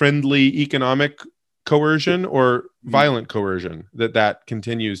friendly economic coercion or violent coercion that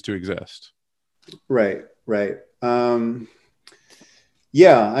continues to exist. Right.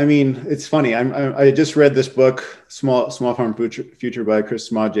 Yeah, I mean, it's funny. I just read this book, Small Farm Future by Chris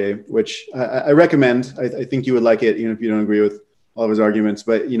Smaje, which I recommend. I think you would like it, even if you don't agree with all of his arguments.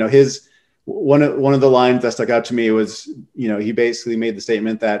 But his one of the lines that stuck out to me was, he basically made the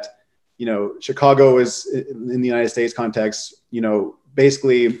statement that, Chicago is, in the United States context,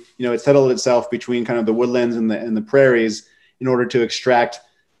 basically, it settled itself between kind of the woodlands and the prairies in order to extract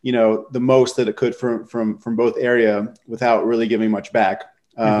the most that it could from both area without really giving much back.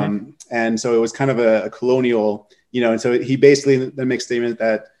 And so it was kind of a colonial, and so he basically then makes a statement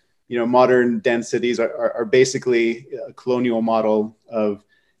that, modern dense cities are basically a colonial model of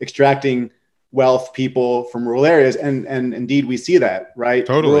extracting wealth people from rural areas. And indeed, we see that, right?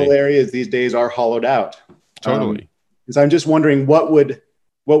 Totally. Rural areas these days are hollowed out. Totally. And so I'm just wondering what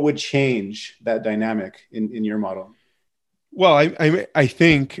would change that dynamic in your model? Well, I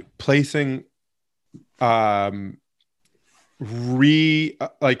think placing like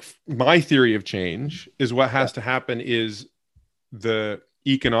my theory of change is what has to happen is the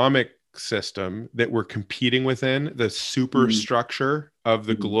economic system that we're competing within, the superstructure of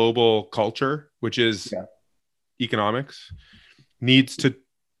the global culture, which is economics, needs to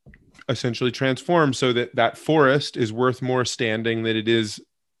essentially transform so that that forest is worth more standing than it is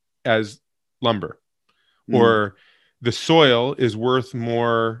as lumber, or the soil is worth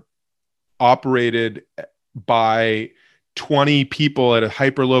more operated by 20 people at a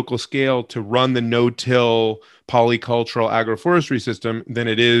hyperlocal scale to run the no-till polycultural agroforestry system than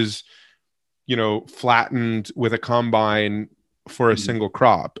it is, flattened with a combine for a single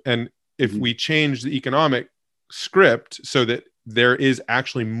crop. And if we change the economic script so that there is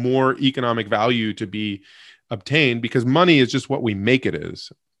actually more economic value to be obtained, because money is just what we make it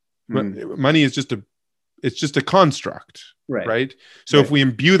is. Money is just a construct, right? So if we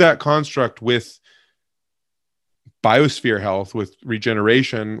imbue that construct with biosphere health, with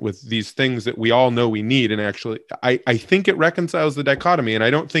regeneration, with these things that we all know we need, and actually, I think it reconciles the dichotomy, and I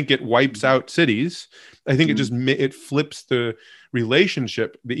don't think it wipes out cities. I think it flips the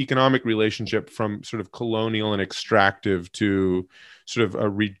relationship, the economic relationship, from sort of colonial and extractive to sort of a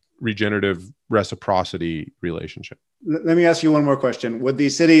regenerative reciprocity relationship. Let me ask you one more question. Would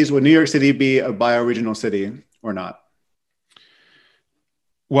New York City be a bioregional city or not?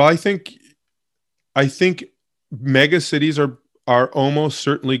 Well, I think mega cities are almost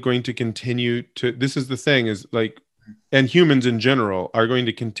certainly going to continue to, this is the thing, is like, and humans in general are going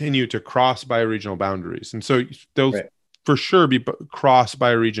to continue to cross bioregional boundaries. And so they'll for sure be cross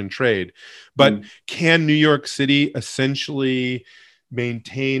bioregion trade. But can New York City essentially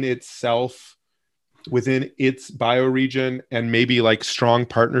maintain itself within its bioregion and maybe like strong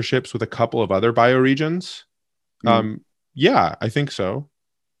partnerships with a couple of other bioregions? Yeah, I think so.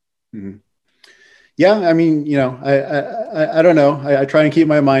 Yeah, I mean, I don't know. I try and keep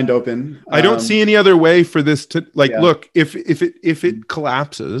my mind open. I don't see any other way for this to look, if it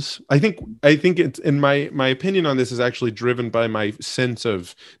collapses, I think it's, in my opinion on this is actually driven by my sense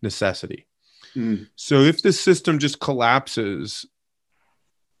of necessity. So if this system just collapses,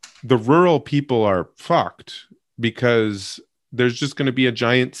 the rural people are fucked, because there's just going to be a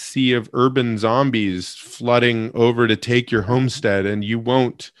giant sea of urban zombies flooding over to take your homestead, and you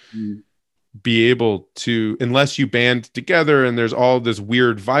won't be able to, unless you band together, and there's all this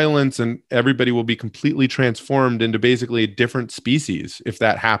weird violence, and everybody will be completely transformed into basically a different species if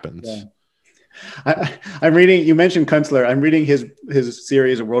that happens. I'm reading, you mentioned Kunstler. I'm reading his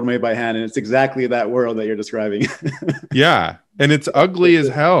series, A World Made by Hand, and it's exactly that world that you're describing. Yeah. And it's ugly as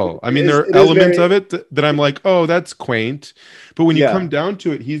hell. I mean, there are elements of it that I'm like, oh, that's quaint. But when you come down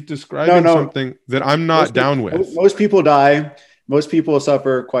to it, he's describing something that I'm not down with. Most people die. Most people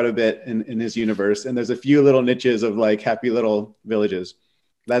suffer quite a bit in his universe. And there's a few little niches of like happy little villages.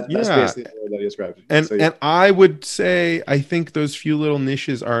 That's basically the word that he described. And I would say, I think those few little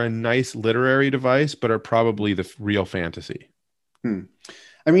niches are a nice literary device, but are probably the real fantasy. I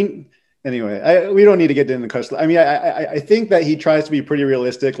mean, anyway, we don't need to get into Kunstler. I mean, I think that he tries to be pretty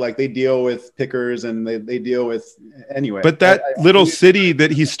realistic. Like they deal with pickers and they deal with anyway. But that little city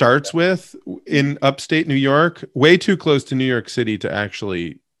that he starts with in upstate New York, way too close to New York City to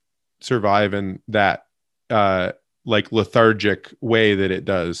actually survive in that like lethargic way that it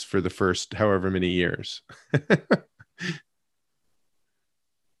does for the first however many years.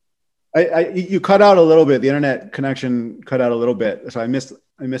 You cut out a little bit. The internet connection cut out a little bit, so I missed a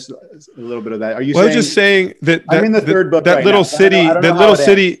little bit of that. Are you? Well, saying, I was just saying that I'm in the third book. That right little now, city,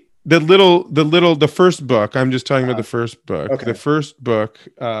 the first book. I'm just talking about the first book. Okay. The first book,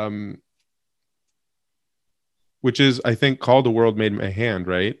 which is I think called "The World Made by Hand,"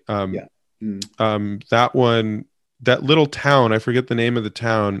 right? That one, that little town, I forget the name of the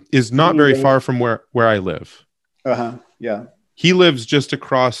town, is not very far from where I live. Yeah. He lives just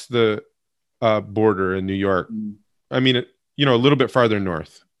across the border in New York. I mean, a little bit farther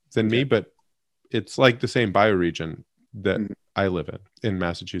north than me, but it's like the same bioregion that I live in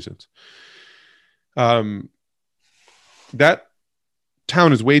Massachusetts. That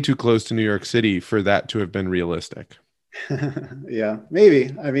town is way too close to New York City for that to have been realistic. Yeah,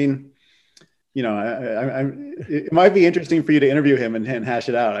 maybe. I mean, it might be interesting for you to interview him and hash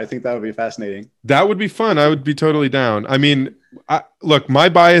it out. I think that would be fascinating. That would be fun. I would be totally down. I mean, look, my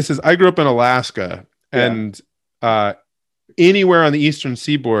bias is I grew up in Alaska, and anywhere on the eastern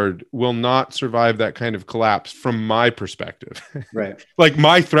seaboard will not survive that kind of collapse from my perspective. Right. Like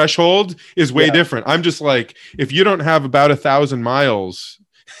my threshold is way different. I'm just like, if you don't have about 1,000 miles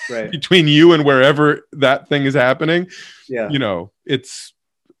between you and wherever that thing is happening, it's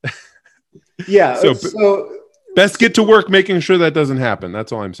so best get to work making sure that doesn't happen.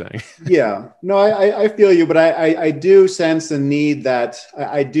 That's all I'm saying. No, I feel you, but I do sense a need that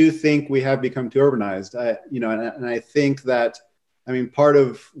I do think we have become too urbanized. And I think that, I mean, part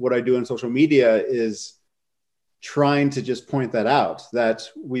of what I do in social media is trying to just point that out, that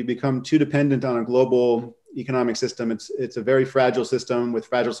we become too dependent on a global economic system. It's a very fragile system with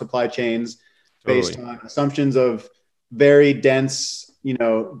fragile supply chains based on assumptions of very dense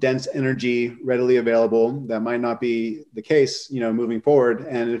energy readily available. That might not be the case, moving forward.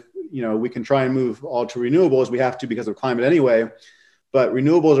 And if, we can try and move all to renewables, we have to because of climate anyway. But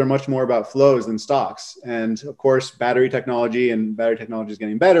renewables are much more about flows than stocks. And of course, battery technology is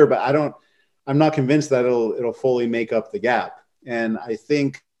getting better, but I'm not convinced that it'll fully make up the gap. And I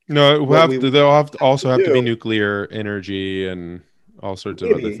think they'll also have to be nuclear energy and all sorts of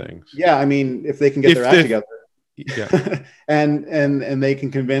other things. Yeah, I mean, if they can get their act together. Yeah. and they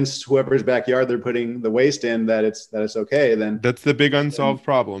can convince whoever's backyard they're putting the waste in that it's okay, then that's the big unsolved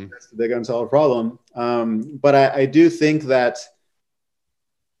problem. That's the big unsolved problem. But I do think that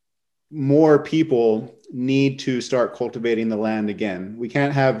more people need to start cultivating the land again. We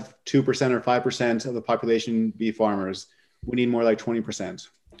can't have 2% or 5% of the population be farmers. We need more like 20%.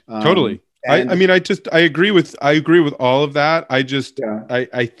 Totally. I agree with all of that. I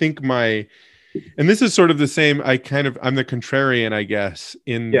think and this is sort of the same. I'm the contrarian, I guess,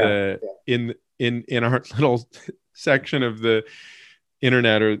 in our little section of the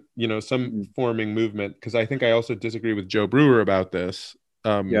internet, or some forming movement, because I think I also disagree with Joe Brewer about this.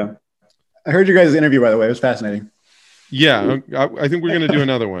 I heard your guys' interview, by the way. It was fascinating. Yeah, I think we're going to do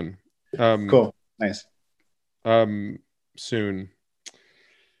another one. Cool, nice. Soon.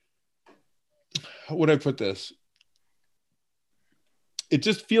 How would I put this? It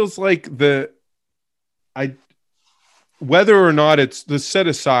just feels like whether or not it's set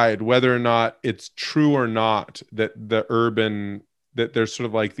aside, whether or not it's true or not that there's sort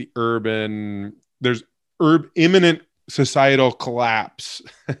of like there's imminent societal collapse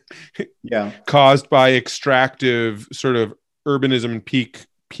caused by extractive sort of urbanism and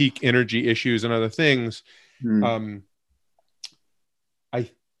peak energy issues and other things. I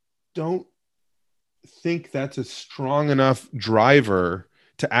don't think that's a strong enough driver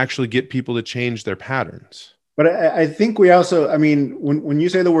to actually get people to change their patterns. But I think we also, I mean, when you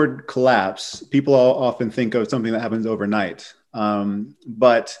say the word collapse, people often think of something that happens overnight.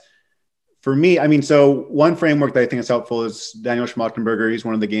 But for me, I mean, so one framework that I think is helpful is Daniel Schmachtenberger. He's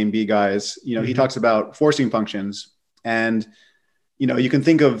one of the Game B guys. He talks about forcing functions, and you can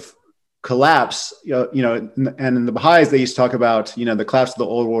think of collapse. And in the Baha'is, they used to talk about the collapse of the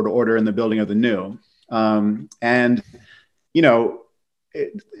old world order and the building of the new.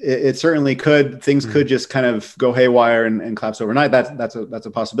 It certainly could. Things could just kind of go haywire and collapse overnight. That's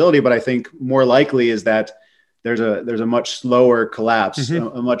a possibility. But I think more likely is that there's a much slower collapse,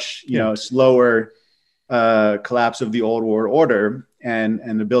 a much slower collapse of the old world order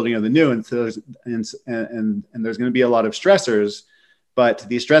and the building of the new. And so there's going to be a lot of stressors, but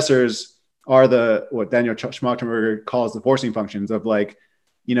these stressors are what Daniel Schmachtenberger calls the forcing functions of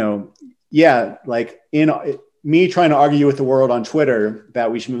me trying to argue with the world on Twitter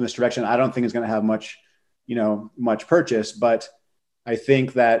that we should move in this direction. I don't think it's going to have much purchase, but I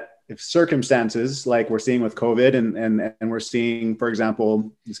think that if circumstances like we're seeing with COVID and we're seeing, for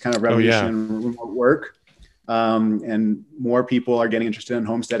example, this kind of revolution in remote work, and more people are getting interested in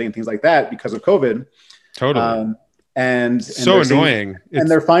homesteading and things like that because of COVID. Totally. And so annoying. And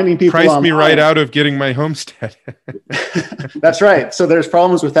they're finding people priced me right out of getting my homestead. That's right. So there's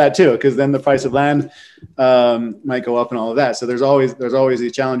problems with that too, because then the price of land might go up and all of that. So there's always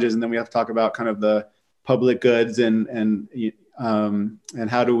these challenges, and then we have to talk about kind of the public goods and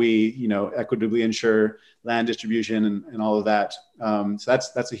how do we equitably ensure land distribution and all of that. So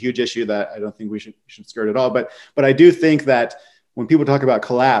that's a huge issue that I don't think we should skirt at all. But I do think that when people talk about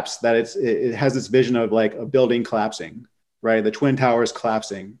collapse, that it has this vision of like a building collapsing, right? The Twin Towers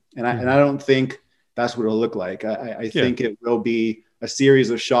collapsing. And I don't think that's what it'll look like. I think it will be a series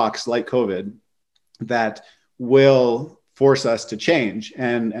of shocks like COVID that will force us to change.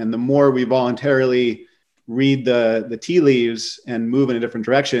 And the more we voluntarily read the tea leaves and move in a different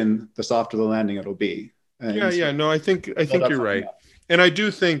direction, the softer the landing it'll be. No, I think you're right. And I do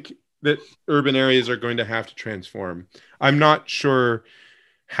think that urban areas are going to have to transform. I'm not sure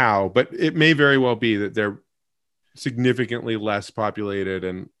how, but it may very well be that significantly less populated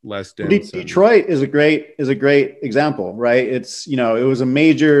and less dense. Detroit is a great example, right? It's, you know, it was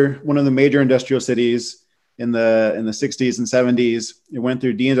one of the major industrial cities in the 60s and 70s. It went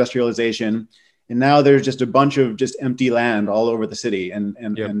through deindustrialization, and now there's just a bunch of just empty land all over the city, and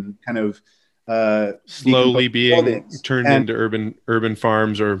kind of slowly being buildings. Turned into urban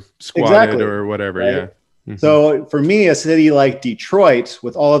farms or squatted exactly, or whatever. Right? Yeah. Mm-hmm. So for me, a city like Detroit,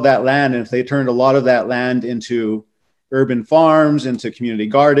 with all of that land, and if they turned a lot of that land into urban farms, into community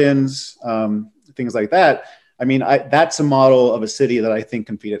gardens, things like that, I mean, that's a model of a city that I think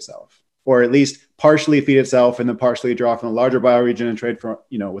can feed itself, or at least partially feed itself, and then partially draw from a larger bioregion and trade for,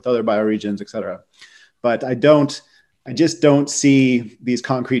 you know, with other bioregions, et cetera. But I just don't see these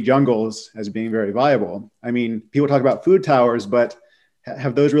concrete jungles as being very viable. I mean, people talk about food towers, but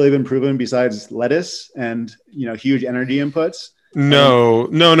have those really been proven besides lettuce and, you know, huge energy inputs? No,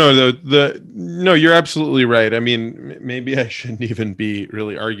 you're absolutely right. I mean, maybe I shouldn't even be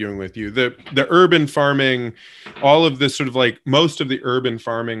really arguing with you. The urban farming, all of this sort of like most of the urban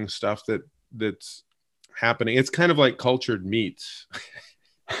farming stuff that's happening, it's kind of like cultured meats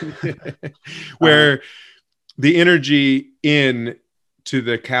where the energy in to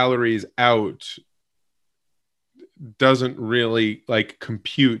the calories out doesn't really like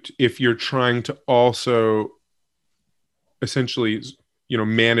compute if you're trying to also essentially, you know,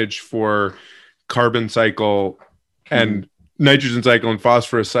 manage for carbon cycle and nitrogen cycle and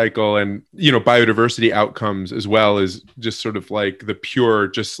phosphorus cycle and, you know, biodiversity outcomes, as well as just sort of like the pure,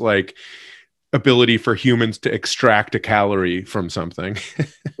 just like ability for humans to extract a calorie from something.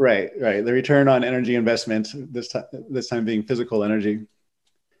 Right. The return on energy investment, this time being physical energy.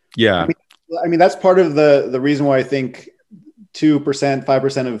 Yeah. I mean, that's part of the reason why I think 2%,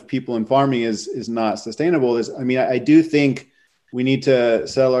 5% of people in farming is not sustainable. I do think we need to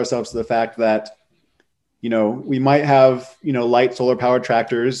settle ourselves to the fact that, you know, we might have, you know, light solar powered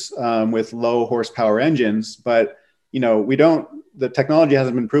tractors with low horsepower engines, but, you know, the technology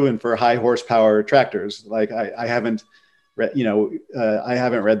hasn't been proven for high horsepower tractors. Like I haven't read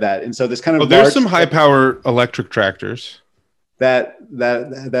that. And so this kind of, there's some high power electric tractors that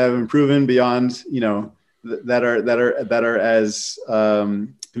have been proven beyond, you know, that are as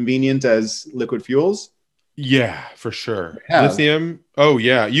convenient as liquid fuels. Yeah, for sure. Lithium. Oh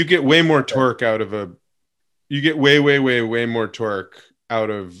yeah. You get way more torque out of you get way more torque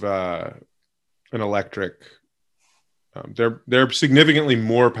out of an electric. They're significantly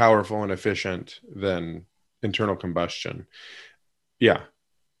more powerful and efficient than internal combustion. Yeah.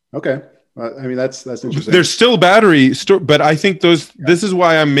 Okay. I mean, that's interesting. There's still battery but I think this is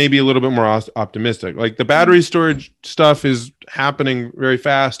why I'm maybe a little bit more optimistic. Like the battery storage stuff is happening very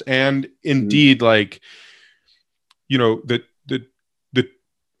fast, and indeed, like, you know, the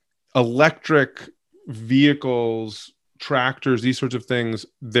electric vehicles, tractors, these sorts of things,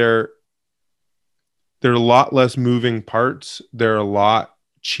 they're a lot less moving parts. They're a lot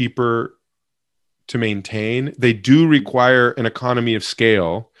cheaper to maintain. They do require an economy of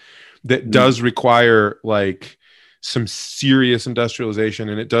scale that does require like some serious industrialization,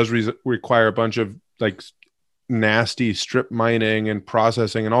 and it does require a bunch of like nasty strip mining and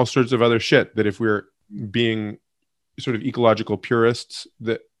processing and all sorts of other shit that, if we're being sort of ecological purists,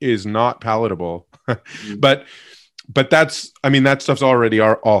 that is not palatable. but that's, I mean, that stuff's already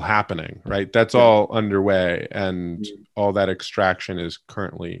all happening, right? That's all underway, and all that extraction is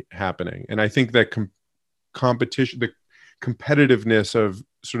currently happening. And I think that competition, the competitiveness of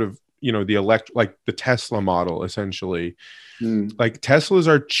sort of, you know, like the Tesla model, essentially, like Teslas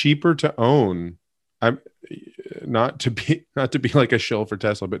are cheaper to own. I'm not to be like a shill for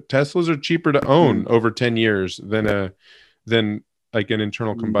Tesla, but Teslas are cheaper to own over 10 years than like an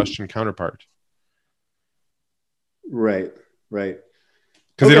internal combustion counterpart. Right. Because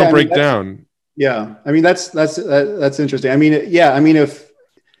they don't break down. Yeah. I mean, that's interesting. I mean, yeah. I mean, if,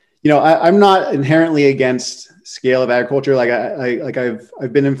 you know, I'm not inherently against scale of agriculture. Like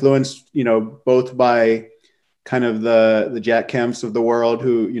I've been influenced, you know, both by kind of the Jack Kemp's of the world,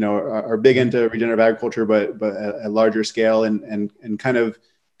 who, you know, are big into regenerative agriculture, but at a larger scale, and kind of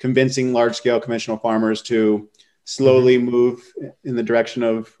convincing large scale conventional farmers to slowly move in the direction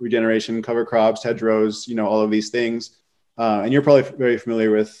of regeneration, cover crops, hedgerows, you know, all of these things. And you're probably very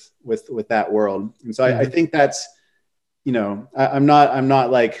familiar with that world. And so I think that's, you know, I'm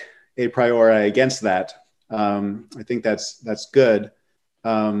not like a priori against that. I think that's good.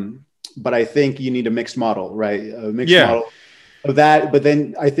 But I think you need a mixed model, right? A mixed model of that. But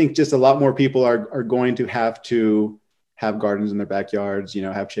then I think just a lot more people are going to have gardens in their backyards, you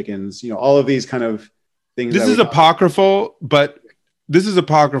know, have chickens, you know, all of these kind of things. This is apocryphal, but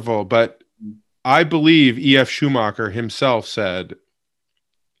I believe E.F. Schumacher himself said,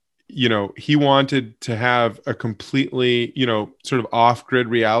 he wanted to have a completely, sort of off-grid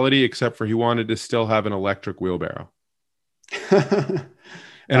reality, except for he wanted to still have an electric wheelbarrow.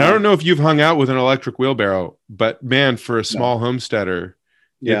 And I don't know if you've hung out with an electric wheelbarrow, but man, for a small homesteader,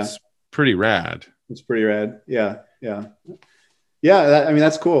 it's pretty rad. It's pretty rad. Yeah. Yeah. Yeah. I mean,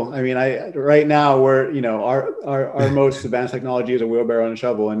 that's cool. I mean, right now we're, our most advanced technology is a wheelbarrow and a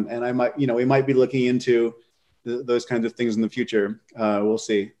shovel. And I might, we might be looking into those kinds of things in the future. We'll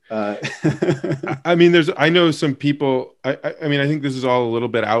see. I mean, I know some people, I mean, I think this is all a little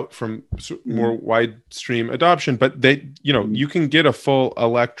bit out from more wide stream adoption, but they, you can get a full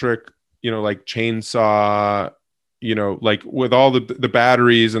electric, like chainsaw, like with all the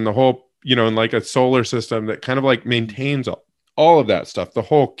batteries and the whole, and like a solar system that kind of like maintains all of that stuff, the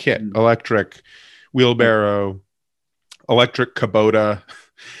whole kit, electric wheelbarrow, electric Kubota,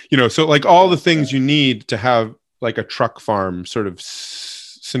 so like all the things you need to have like a truck farm sort of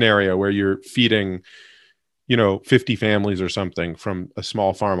scenario where you're feeding, 50 families or something from a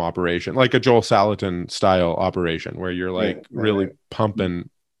small farm operation, like a Joel Salatin style operation where you're like really pumping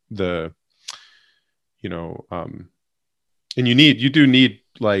the, and you do need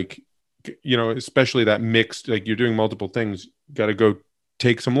like, especially that mixed, like you're doing multiple things, got to go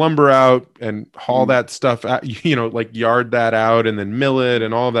take some lumber out and haul that stuff out, like yard that out and then mill it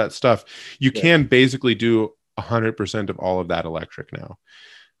and all of that stuff. You can basically do 100% of all of that electric now.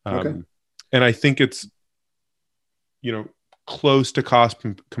 And I think it's, close to cost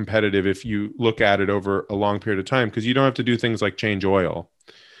competitive if you look at it over a long period of time, because you don't have to do things like change oil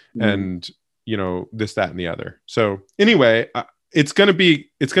and, this, that, and the other. So anyway, it's going to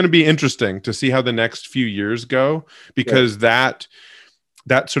be interesting to see how the next few years go, because that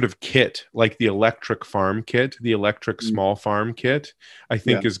sort of kit, like the electric farm kit, the electric small farm kit, I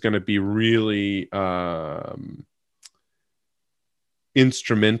think is going to be really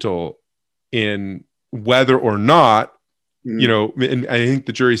instrumental in whether or not, and I think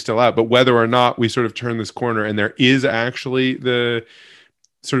the jury's still out, but whether or not we sort of turn this corner and there is actually the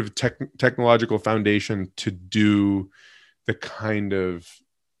sort of technological foundation to do the kind of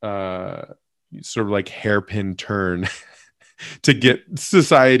sort of like hairpin turn to get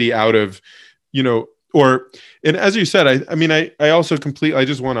society out of, and as you said, I mean, I also I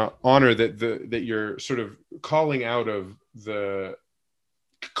just want to honor that you're sort of calling out of the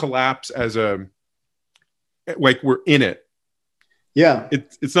collapse as like we're in it. Yeah.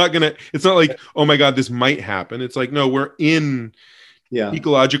 It's not like, oh my God, this might happen. It's like, no, we're in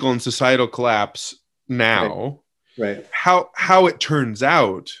ecological and societal collapse now. Right. How it turns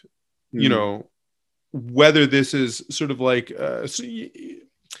out, whether this is sort of like, you're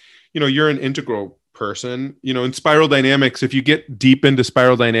an integral person, in spiral dynamics. If you get deep into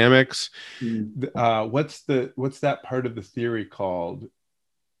spiral dynamics, what's that part of the theory called?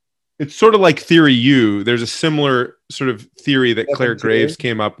 It's sort of like theory U. There's a similar sort of theory that Claire Graves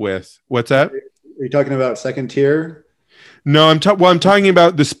came up with. What's that? Are you talking about second tier? No, I'm talking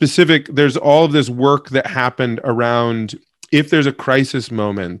about the specific. There's all of this work that happened around, if there's a crisis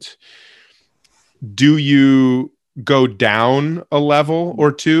moment, do you go down a level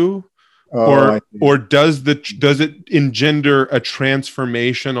or two, or does it engender a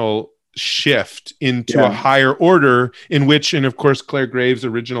transformational shift into a higher order, in which, and of course Claire Graves'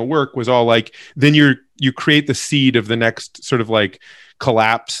 original work was all like, then you create the seed of the next sort of like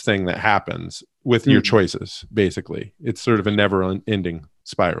collapse thing that happes with your choices. Basically, it's sort of a never-ending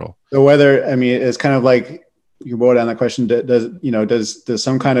spiral. So whether, I mean, it's kind of like, you boil down that question, does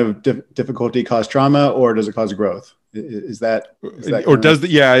some kind of difficulty cause trauma, or does it cause growth? Is that or does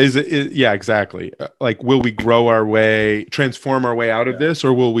exactly. Like, will we grow our way, transform our way out of this,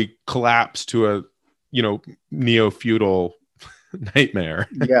 or will we collapse to a neo-feudal nightmare?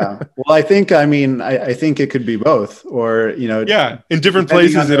 Well, I think it could be both, or in different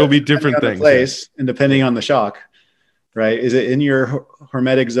places it'll be different things, and depending on the shock, right? Is it in your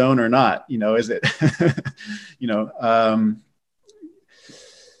hermetic zone or not? Is it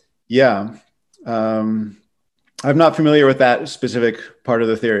I'm not familiar with that specific part of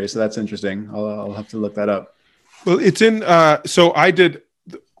the theory, so that's interesting. I'll have to look that up. Well, it's in. So I did.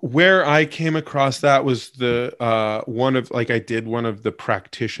 Where I came across that was the I did one of the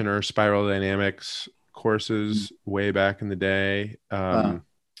practitioner spiral dynamics courses way back in the day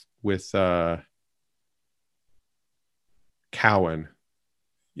with Cowan,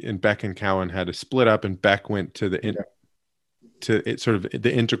 and Beck and Cowan had to split up, and Beck went to sort of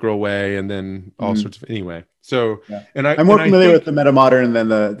the integral way, and then all sorts of, anyway. So, and I'm more familiar with the metamodern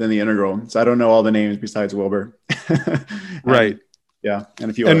than the integral. So I don't know all the names besides Wilbur. Right. Yeah, and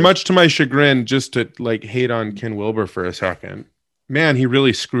a few And others. much to my chagrin, just to like hate on Ken Wilber for a second, man, he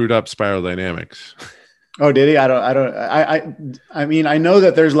really screwed up Spiral Dynamics. Oh, did he? I mean, I know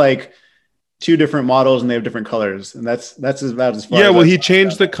that there's like two different models and they have different colors, and that's about as far Yeah, as well, I've he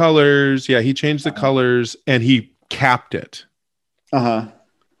changed the colors. Yeah, he changed the colors and he capped it. Uh-huh.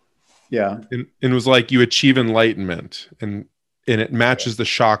 Yeah. And was like, you achieve enlightenment, and it matches the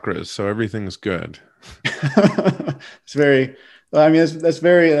chakras, so everything's good. It's very, well, I mean, that's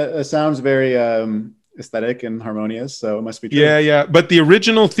very, sounds very aesthetic and harmonious, so it must be true. Yeah. But the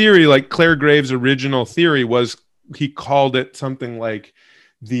original theory, like Claire Graves' original theory, was he called it something like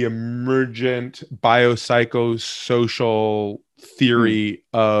the emergent biopsychosocial theory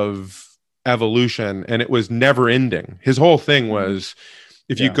of evolution, and it was never ending. His whole thing was,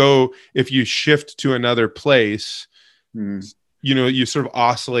 if you shift to another place, you sort of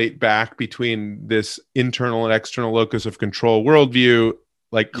oscillate back between this internal and external locus of control worldview,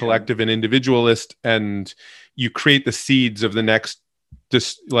 like collective and individualist, and you create the seeds of the next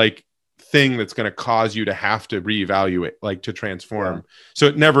like thing that's going to cause you to have to reevaluate, like to transform. So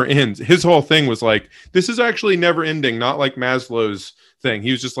it never ends. His whole thing was like, this is actually never ending, not like Maslow's thing.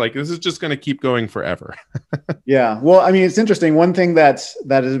 He was just like, this is just going to keep going forever. Yeah. Well, I mean, it's interesting. One thing that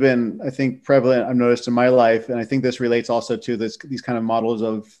has been, I think, prevalent, I've noticed in my life, and I think this relates also to these kind of models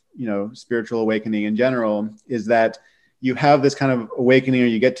of, spiritual awakening in general, is that you have this kind of awakening or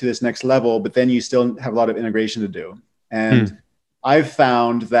you get to this next level, but then you still have a lot of integration to do. And I've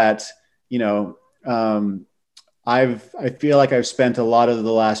found that, I feel like I've spent a lot of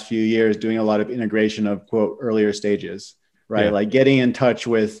the last few years doing a lot of integration of, quote, earlier stages, right? Like getting in touch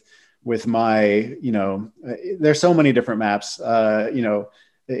with my, there's so many different maps,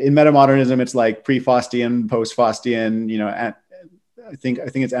 in metamodernism, it's like pre-Faustian, post-Faustian, I think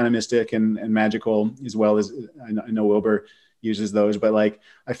it's animistic and magical, as well as I know Wilber uses those, but like,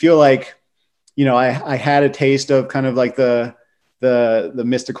 I feel like, I had a taste of kind of like the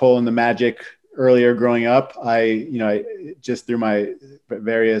mystical and the magic earlier growing up. I just through my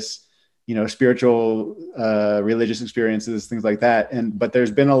various, spiritual, religious experiences, things like that. But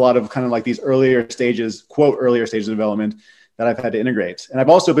there's been a lot of kind of like these earlier stages, quote, earlier stages of development that I've had to integrate. And I've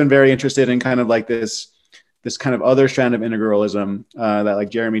also been very interested in kind of like this kind of other strand of integralism that like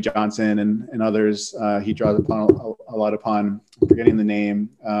Jeremy Johnson and others, he draws upon a lot upon. I'm forgetting the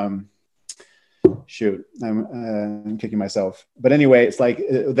name. I'm kicking myself. But anyway, it's like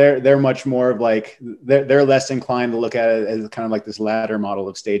they're much more of like they're less inclined to look at it as kind of like this ladder model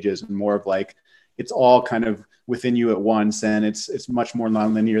of stages, and more of like it's all kind of within you at once, and it's much more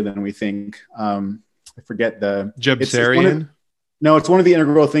nonlinear than we think. I forget the Jebsarian. No, it's one of the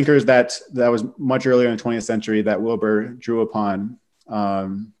integral thinkers that was much earlier in the 20th century that Wilber drew upon.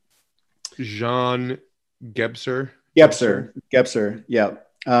 Jean Gebser. Gebser, yeah.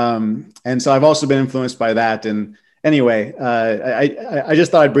 And so I've also been influenced by that. And anyway, I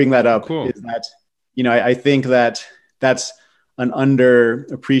just thought I'd bring that up. Cool. Is that, I think that that's an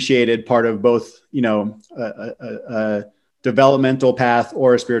underappreciated part of both, a developmental path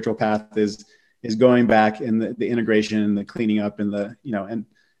or a spiritual path is going back in the integration and the cleaning up and and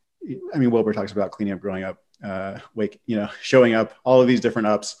I mean, Wilber talks about cleaning up, growing up, showing up, all of these different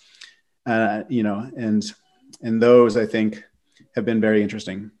ups, and those I think have been very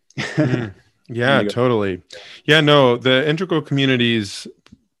interesting. Yeah, totally. Yeah, no, the integral community is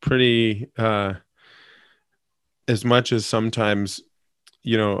pretty, as much as sometimes,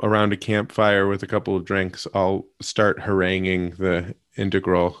 around a campfire with a couple of drinks, I'll start haranguing the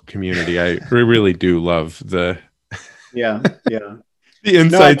integral community. I really do love the the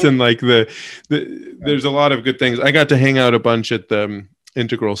insights and like there's a lot of good things. I got to hang out a bunch at the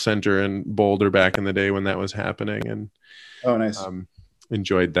Integral Center in Boulder back in the day when that was happening, and oh, nice.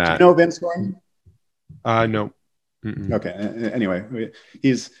 Enjoyed that. Do you know Vince Thorne? No. Okay. Anyway,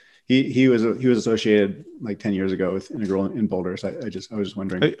 he was associated like 10 years ago with Integral in Boulder. So I was just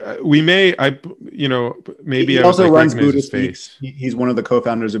wondering. Maybe he I also like runs recognize Buddhist his Geeks. He's one of the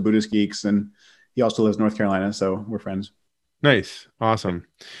co-founders of Buddhist Geeks, and he also lives in North Carolina. So we're friends. Nice. Awesome.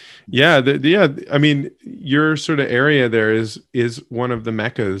 Yeah. I mean, your sort of area there is one of the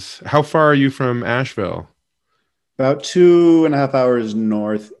meccas. How far are you from Asheville? About 2.5 hours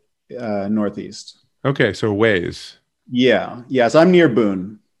northeast. Okay, so ways. Yeah. So I'm near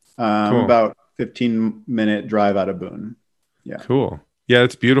Boone. Cool. About 15-minute drive out of Boone. Yeah. Cool. Yeah,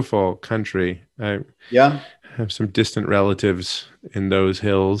 it's beautiful country. I have some distant relatives in those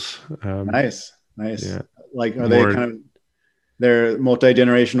hills. Nice. Yeah. Like, are they're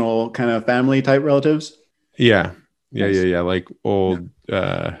multi-generational kind of family type relatives? Yeah. Like old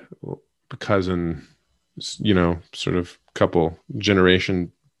cousin sort of couple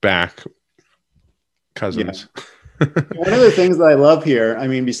generation back cousins. Yeah. One of the things that I love here, I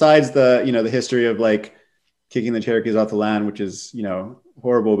mean, besides the, the history of like kicking the Cherokees off the land, which is,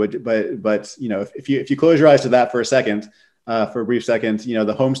 horrible, but if you close your eyes to that for a second, for a brief second,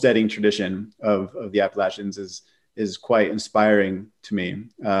 the homesteading tradition of the Appalachians is quite inspiring to me.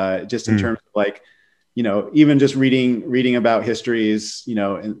 Just in terms of like, even just reading about histories,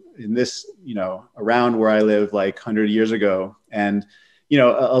 in this, around where I live, like 100 years ago. And,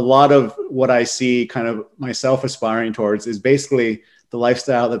 a lot of what I see kind of myself aspiring towards is basically the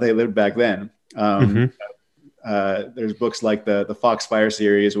lifestyle that they lived back then. There's books like the Foxfire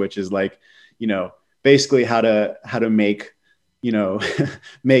series, which is like, basically how to make,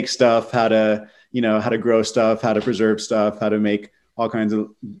 make stuff, how to grow stuff, how to preserve stuff, how to make all kinds of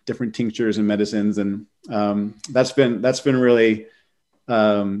different tinctures and medicines. And that's been really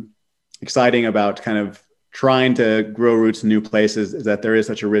exciting about kind of trying to grow roots in new places, is that there is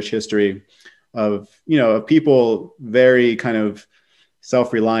such a rich history of, of people very kind of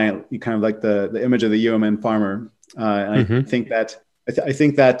self-reliant, kind of like the image of the yeoman farmer. And I think that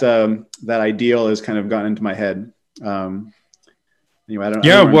that ideal has kind of gotten into my head. Anyway, I don't.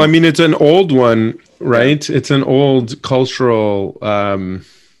 Yeah, well, I mean, it's an old one, right? Yeah. It's an old cultural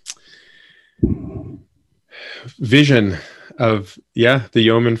vision of the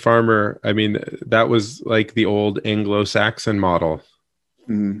yeoman farmer. I mean, that was like the old Anglo-Saxon model.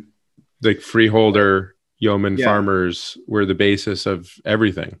 Like freeholder yeoman farmers were the basis of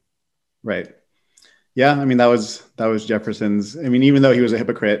everything. Right. Yeah, I mean that was Jefferson's. I mean, even though he was a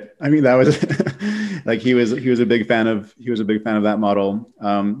hypocrite, I mean that was like he was a big fan of that model.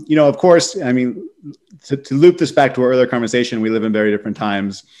 Of course, I mean to loop this back to our earlier conversation, we live in very different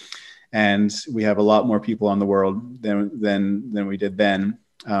times, and we have a lot more people on the world than we did then,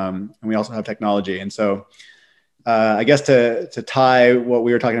 and we also have technology. And so, I guess to tie what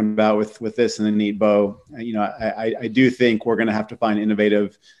we were talking about with this in a neat bow, I do think we're going to have to find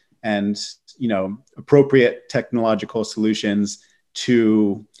innovative and appropriate technological solutions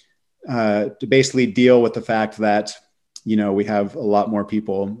to basically deal with the fact that we have a lot more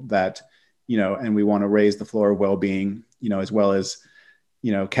people that and we want to raise the floor of well-being, as well as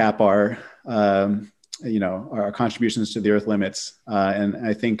cap our our contributions to the earth limits. And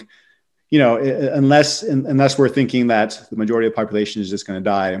I think unless we're thinking that the majority of the population is just going to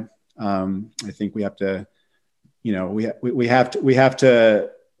die, I think we have to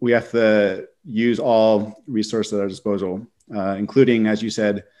we have to use all resources at our disposal, including, as you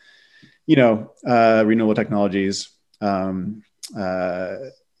said, renewable technologies,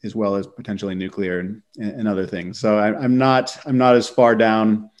 as well as potentially nuclear and other things. So I'm not as far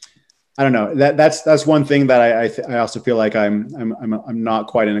down. I don't know. That's one thing that I also feel like I'm not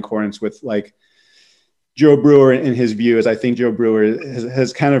quite in accordance with, like Joe Brewer in his view, is I think Joe Brewer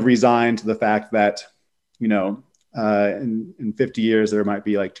has kind of resigned to the fact that in 50 years there might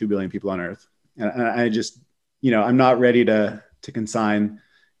be like 2 billion people on Earth, and I just I'm not ready to consign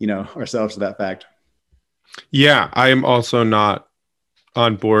ourselves to that fact. Yeah, I am also not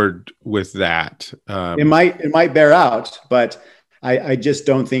on board with that. It might bear out, but I just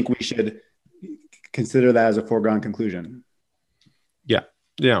don't think we should consider that as a foregone conclusion.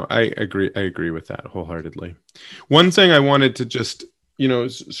 Yeah, I agree with that wholeheartedly. One thing I wanted to just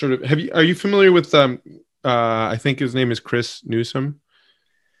sort of are you familiar with I think his name is Chris Newsom?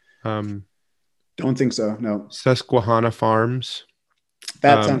 Don't think so. No. Susquehanna Farms.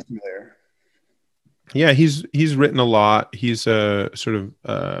 That sounds familiar. Yeah, he's written a lot. He's a sort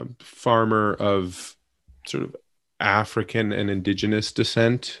of farmer of sort of African and indigenous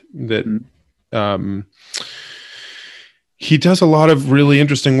descent that he does a lot of really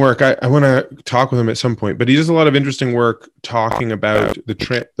interesting work. I want to talk with him at some point, but he does a lot of interesting work talking about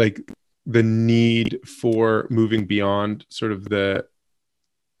the need for moving beyond sort of the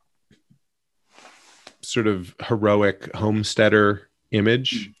sort of heroic homesteader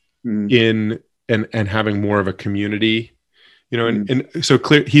image and having more of a community, and so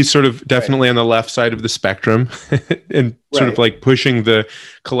clear he's sort of definitely on the left side of the spectrum and sort of like pushing the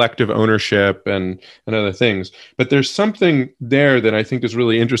collective ownership and other things. But there's something there that I think is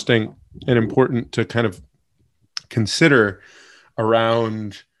really interesting and important to kind of consider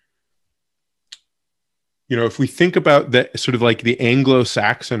around, if we think about the sort of like the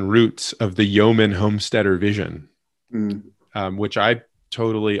Anglo-Saxon roots of the yeoman homesteader vision, which I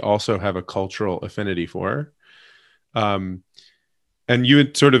totally also have a cultural affinity for. And you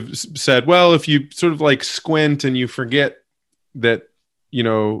had sort of said, well, if you sort of like squint and you forget that,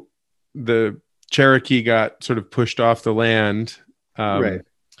 the Cherokee got sort of pushed off the land. Right.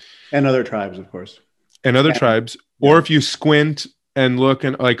 And other tribes, of course. and other tribes. Or if you squint and look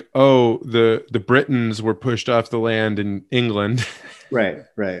and like, oh, the Britons were pushed off the land in England. Right.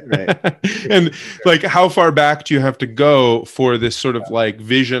 And like, how far back do you have to go for this sort of like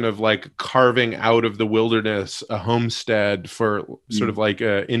vision of like carving out of the wilderness a homestead for sort of like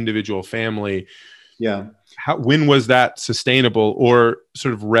a individual family? Yeah. When was that sustainable or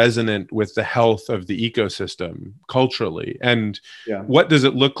sort of resonant with the health of the ecosystem culturally? And what does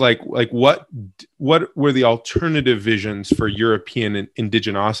it look like? Like what were the alternative visions for European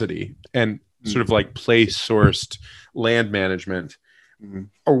indigenosity and sort of like place sourced land management?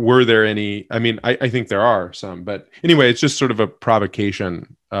 Or were there any? I mean, I think there are some, but anyway, it's just sort of a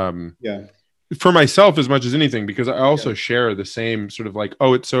provocation. For myself as much as anything, because I also share the same sort of like,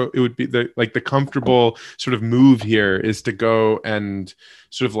 it would be the comfortable sort of move here is to go and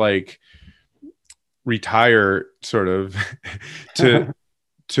sort of like retire sort of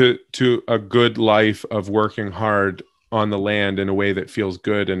to a good life of working hard on the land in a way that feels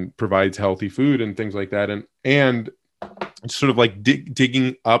good and provides healthy food and things like that. And sort of like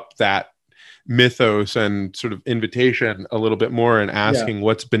digging up that mythos and sort of invitation a little bit more and asking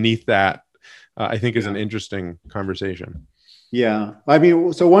what's beneath that. I think is an interesting conversation. Yeah, I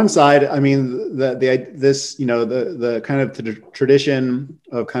mean, so one side, I mean, the kind of the tradition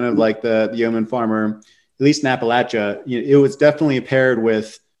of kind of like the yeoman farmer, at least in Appalachia, it was definitely paired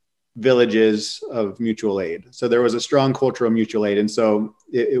with villages of mutual aid. So there was a strong culture of mutual aid, and so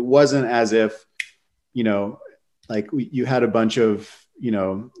it wasn't as if, like you had a bunch of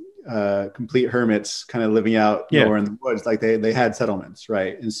complete hermits kind of living out lower in the woods. Like they had settlements,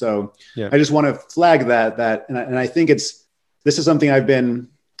 right? And so I just want to flag that and I think this is something I've been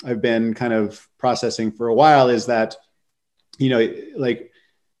kind of processing for a while, is that like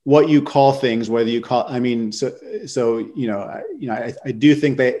what you call things, whether you call, I mean, so I do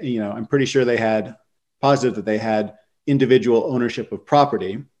think they, I'm pretty sure they had positive that they had individual ownership of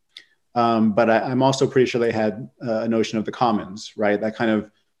property, but I'm also pretty sure they had a notion of the commons, right? That kind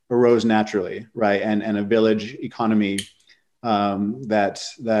of arose naturally, right? And a village economy that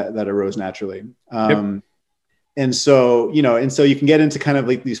arose naturally. And so, you can get into kind of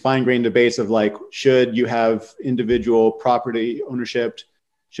like these fine-grained debates of like, should you have individual property ownership?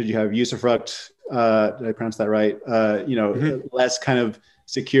 Should you have usufruct? Did I pronounce that right? Less kind of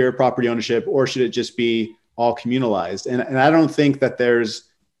secure property ownership, or should it just be all communalized? And I don't think that there's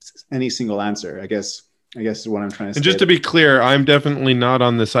any single answer, I guess is what I'm trying to say. And just to be clear, I'm definitely not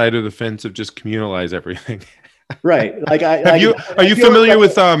on the side of the fence of just communalize everything. Right. Like, are you familiar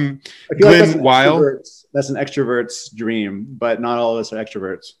with Glenn Weil? That's an extrovert's dream, but not all of us are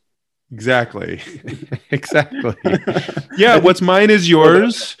extroverts. Exactly. Exactly. Yeah. What's mine is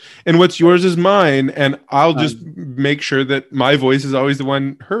yours and what's yours is mine. And I'll just make sure that my voice is always the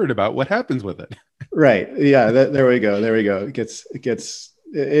one heard about what happens with it. Right. Yeah. There we go. It gets,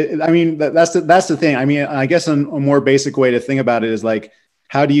 I mean, that's the thing. I mean, I guess a more basic way to think about it is like,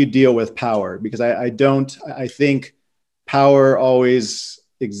 how do you deal with power? Because I think power always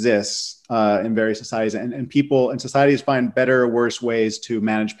exists in various societies, and people and societies find better or worse ways to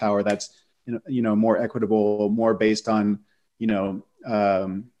manage power that's, more equitable, more based on,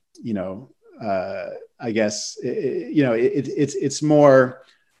 I guess, it's more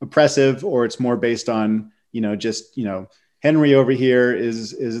oppressive, or it's more based on, Henry over here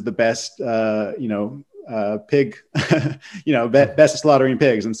is the best, pig, best at slaughtering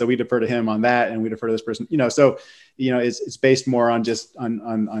pigs. And so we defer to him on that, and we defer to this person, it's based more on just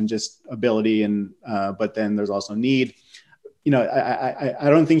ability. And, but then there's also need. I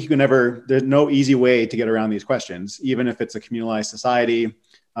don't think you can there's no easy way to get around these questions. Even if it's a communalized society,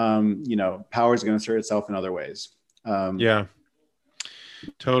 power is going to assert itself in other ways. Yeah,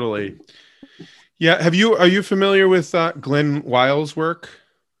 totally. Yeah. Are you familiar with Glenn Weil's work?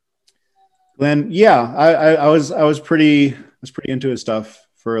 Glenn, yeah, I was pretty into his stuff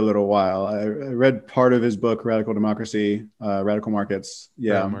for a little while. I read part of his book, Radical Democracy, Radical Markets.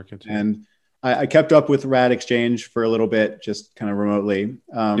 Yeah. Radical Markets, yeah. And I kept up with Rad Exchange for a little bit, just kind of remotely.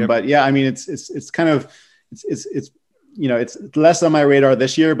 But yeah, I mean, it's less on my radar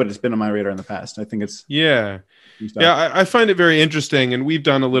this year, but it's been on my radar in the past. I think it's I find it very interesting, and we've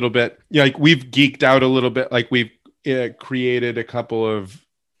done a little bit. Like we've geeked out a little bit. Like we've created a couple of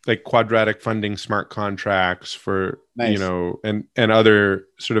like quadratic funding smart contracts for and other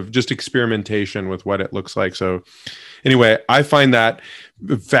sort of just experimentation with what it looks like. So anyway, I find that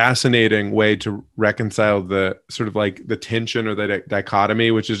a fascinating way to reconcile the sort of like the tension or the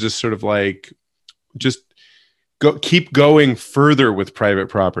dichotomy, which is just sort of like keep going further with private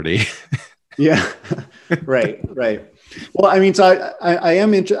property. Yeah. Right. Well, I mean, so I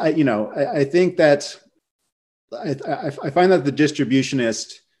am I think that I find that the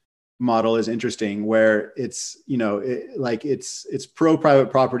distributionist model is interesting, where it's, you know, it's pro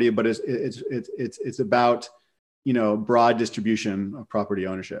private property, but it's about, you know, broad distribution of property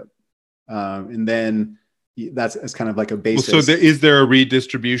ownership, and then that's kind of like a basis. Well, so is there a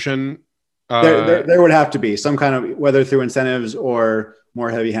redistribution? There would have to be some kind of, whether through incentives or more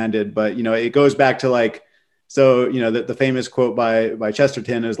heavy-handed, but, you know, it goes back to like, so, you know, the famous quote by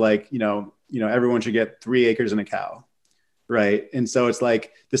Chesterton is like, you know, everyone should get 3 acres and a cow, right? And so it's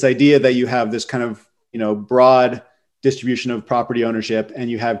like this idea that you have this kind of, you know, broad distribution of property ownership,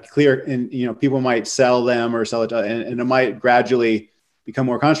 and you have clear, and, you know, people might sell them or sell it, and it might gradually become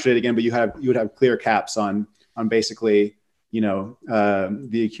more concentrated again, but you would have clear caps on basically, you know,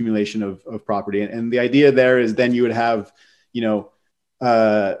 the accumulation of property. And the idea there is then you would have, you know,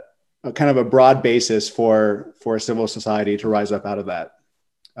 a kind of a broad basis for civil society to rise up out of that,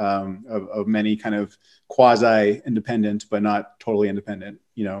 of many kind of quasi-independent, but not totally independent,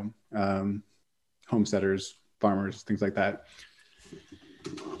 you know, homesteaders, farmers, things like that.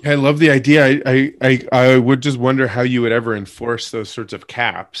 I love the idea. I would just wonder how you would ever enforce those sorts of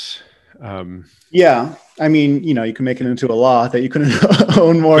caps. Yeah, I mean, you know, you can make it into a law that you couldn't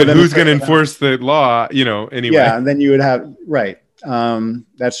own more but than. Who's going to enforce the law? You know, anyway. Yeah, and then you would have, right.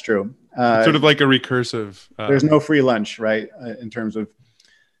 That's true. It's sort of like a recursive. There's no free lunch, right? In terms of,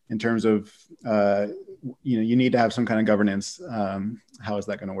 you know, you need to have some kind of governance. How is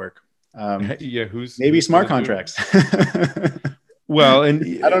that going to work? Yeah, maybe smart contracts. Well,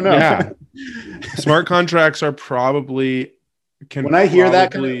 and I don't know. Yeah, smart contracts are probably. When I hear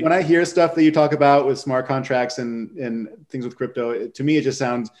when I hear stuff that you talk about with smart contracts and things with crypto, to me it just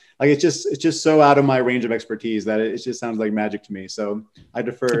sounds like it's just so out of my range of expertise that it just sounds like magic to me. So I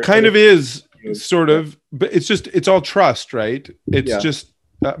defer. It kind of is sort of, but it's all trust, right? It's just,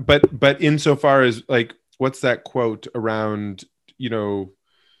 but insofar as like, what's that quote around? You know,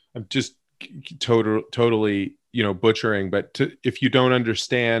 I'm just totally, you know, butchering, but if you don't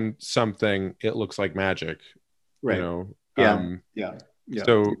understand something, it looks like magic, right? You know. Yeah.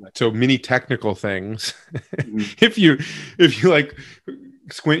 So many technical things. Mm-hmm. If you like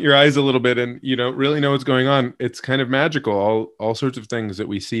squint your eyes a little bit and you don't really know what's going on, it's kind of magical. All sorts of things that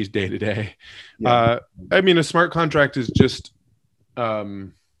we see day to day. I mean, a smart contract is just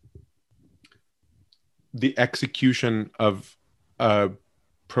the execution of a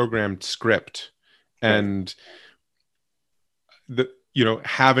programmed script, and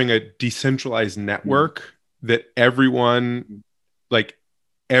having a decentralized network that everyone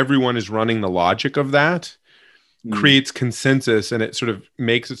is running the logic of that creates consensus, and it sort of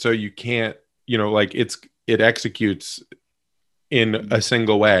makes it so you can't, you know, like it executes in a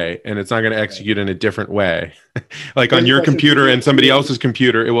single way, and it's not going to execute in a different way. Like on your computer and somebody else's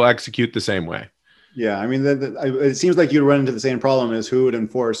computer, it will execute the same way. Yeah. I mean, it seems like you'd run into the same problem as who would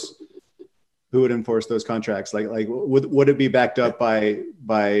enforce those contracts? Like would it be backed up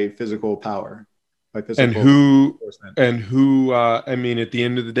by physical power? And who, I mean, at the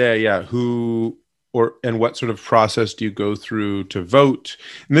end of the day, and what sort of process do you go through to vote?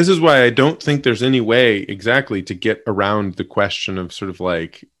 And this is why I don't think there's any way exactly to get around the question of sort of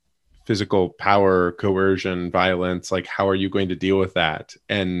like physical power, coercion, violence. Like, how are you going to deal with that?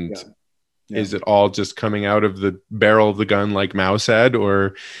 And is it all just coming out of the barrel of the gun, like Mao said,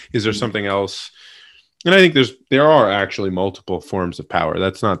 or is there something else? And I think there are actually multiple forms of power.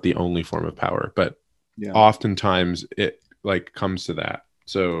 That's not the only form of power, but oftentimes it like comes to that.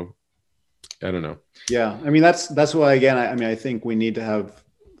 So I don't know. Yeah. I mean, that's why, again, I think we need to have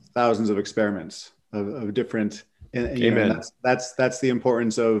thousands of experiments of different, and you know, and that's the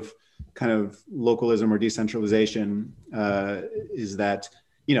importance of kind of localism or decentralization, is that,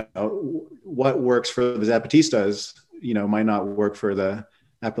 you know, what works for the Zapatistas, you know, might not work for the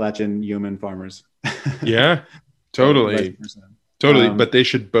Appalachian human farmers. Yeah, totally. Totally. But they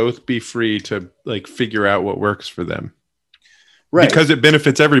should both be free to like figure out what works for them. Right. Because it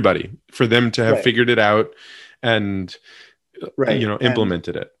benefits everybody for them to have figured it out and, you know,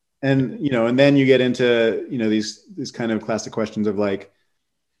 implemented it. And, you know, and then you get into, you know, these kind of classic questions of like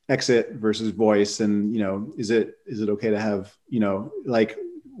exit versus voice. And, you know, is it okay to have, you know, like,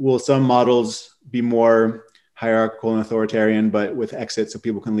 will some models be more hierarchical and authoritarian, but with exit so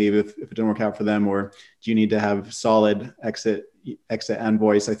people can leave if it didn't work out for them? Or do you need to have solid exit and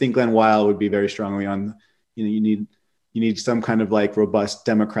voice? I think Glenn Weil would be very strongly on, you know, you need some kind of like robust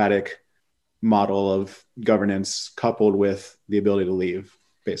democratic model of governance coupled with the ability to leave,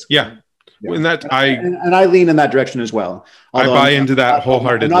 basically. Yeah. And that I lean in that direction as well. Although I buy into that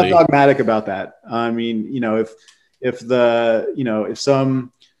wholeheartedly. I'm not dogmatic about that. I mean, you know, if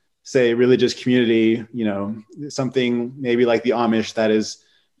some say, religious community, something maybe like the Amish that is,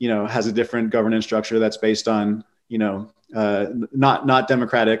 has a different governance structure that's based on, not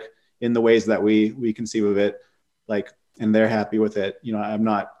democratic in the ways that we conceive of it, like, and they're happy with it. I'm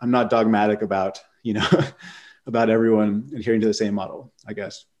not dogmatic about, about everyone adhering to the same model, I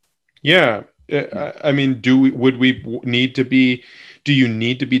guess. Yeah. I mean, do you need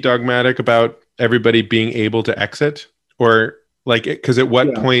to be dogmatic about everybody being able to exit, or like, because at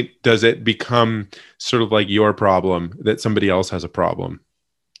what point does it become sort of like your problem that somebody else has a problem?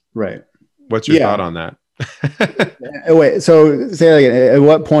 Right. What's your thought on that? Wait, so say again, at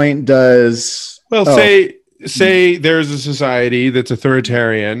what point does... say there's a society that's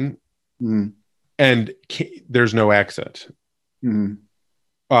authoritarian and there's no exit.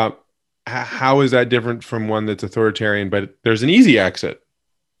 How is that different from one that's authoritarian, but there's an easy exit?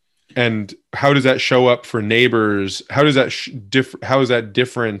 And how does that show up for neighbors? How does that how is that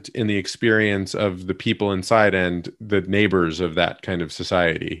different in the experience of the people inside and the neighbors of that kind of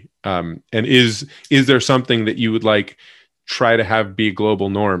society? And is there something that you would like try to have be global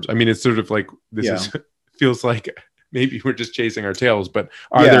norms? I mean, it's sort of like feels like maybe we're just chasing our tails, but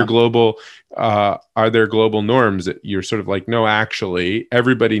are there global norms that you're sort of like, no, actually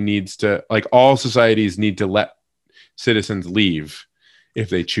everybody needs to, like, all societies need to let citizens leave if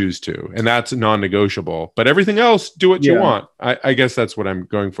they choose to, and that's non-negotiable, but everything else, do what you want. I guess that's what I'm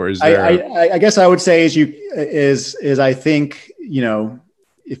going for. Is there I guess I would say is I think,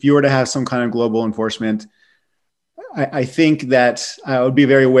 if you were to have some kind of global enforcement, I think that I would be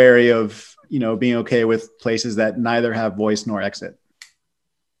very wary of, being okay with places that neither have voice nor exit.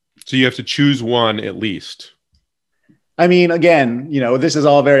 So you have to choose one at least. I mean, again, this is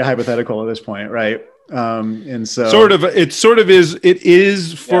all very hypothetical at this point, right? And so it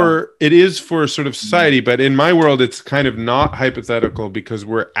is for sort of society, but in my world, it's kind of not hypothetical, because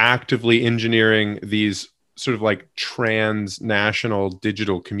we're actively engineering these sort of like transnational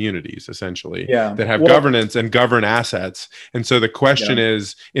digital communities, essentially, that have governance and govern assets. And so the question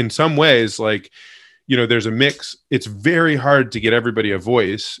is, in some ways, like, there's a mix. It's very hard to get everybody a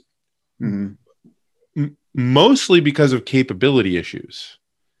voice, mostly because of capability issues.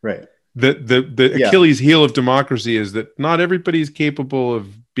 Right. The Achilles heel of democracy is that not everybody's capable of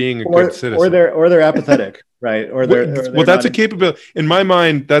being a good citizen, or they're apathetic, right? Or they're that's a capability. In my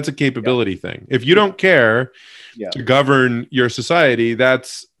mind, that's a capability thing. If you don't care to govern your society,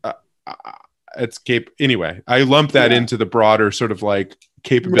 that's anyway. I lump that into the broader sort of like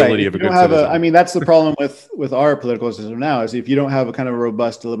capability of a good citizen. I mean, that's the problem with our political system now, is if you don't have a kind of a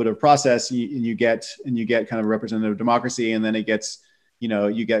robust deliberative process, and you get kind of representative democracy, and then it gets,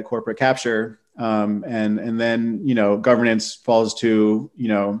 you get corporate capture, and then, governance falls to,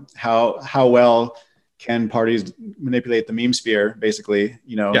 how well can parties manipulate the meme sphere, basically,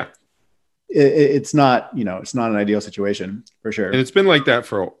 it's not, it's not an ideal situation for sure. And it's been like that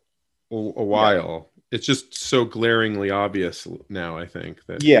for a while. It's just so glaringly obvious now, I think,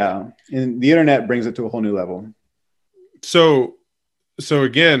 that and the internet brings it to a whole new level. So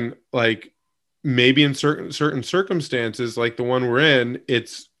again, like, maybe in certain circumstances, like the one we're in,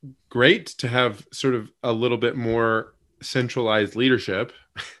 it's great to have sort of a little bit more centralized leadership.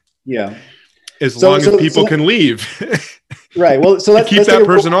 As long as people can leave. Right. Well, so let's keep that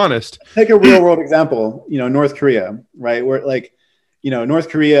person honest. Take a real world example, North Korea, right? Where, like, North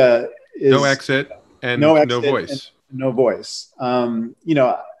Korea is no exit and no voice. No voice.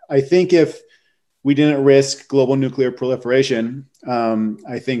 I think if we didn't risk global nuclear proliferation,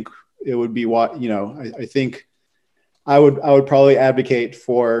 I think it would be I think I would probably advocate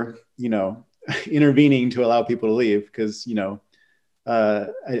for, intervening to allow people to leave, because,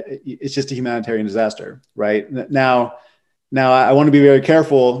 it's just a humanitarian disaster, right? Now I want to be very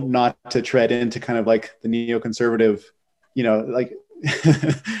careful not to tread into kind of like the neoconservative, like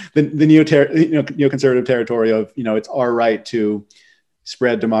the neoconservative territory of, it's our right to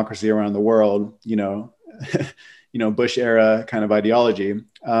spread democracy around the world, Bush era kind of ideology.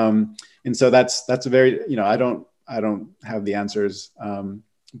 And so that's a very, I don't have the answers.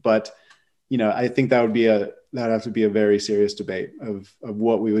 But, I think that would have to be a very serious debate of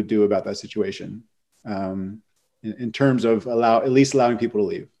what we would do about that situation, in terms of at least allowing people to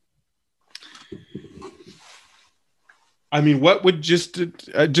leave. I mean, what would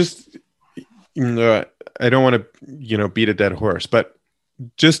I don't want to, beat a dead horse, but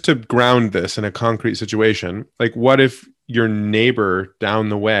just to ground this in a concrete situation, like, what if your neighbor down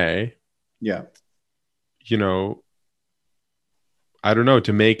the way, I don't know,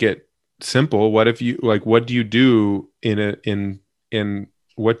 to make it simple, what if you, like, what do you do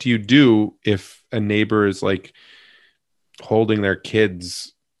what do you do if a neighbor is like holding their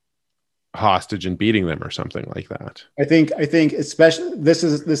kids hostage and beating them or something like that. I think especially this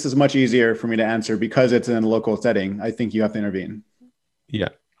is much easier for me to answer because it's in a local setting. I think you have to intervene. Yeah.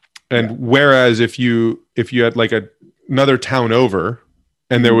 And whereas if you had like another town over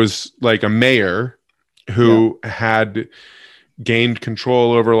and there was like a mayor who had gained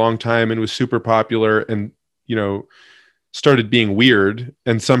control over a long time and was super popular and, you know, started being weird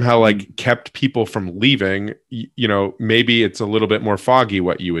and somehow like kept people from leaving, you know, maybe it's a little bit more foggy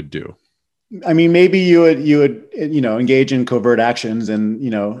what you would do. I mean, maybe you would, you know, engage in covert actions and, you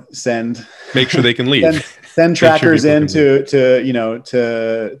know, make sure they can leave, send trackers in to, you know,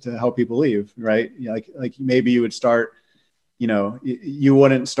 to help people leave. Right. Like maybe you would start, you know, you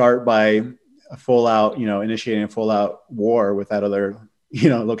wouldn't start by a full out, you know, initiating a full out war with that other, you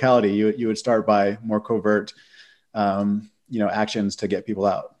know, locality. You would start by more covert, you know, actions to get people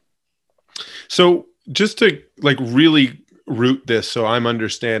out. So just to like really root this, so I'm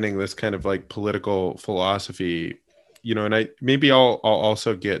understanding this kind of like political philosophy, you know, and I'll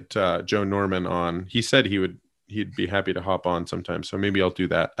also get Joe Norman on. He said he'd be happy to hop on sometime, so maybe I'll do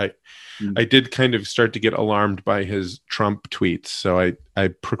that. I did kind of start to get alarmed by his Trump tweets, so I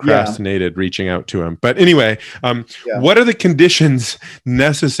procrastinated reaching out to him. But anyway, what are the conditions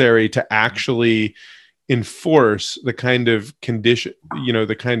necessary to actually enforce the kind of condition, you know,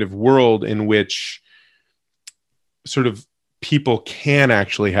 the kind of world in which sort of people can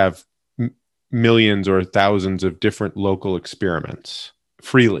actually have millions or thousands of different local experiments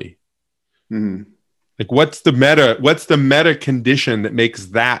freely? Like what's the meta condition that makes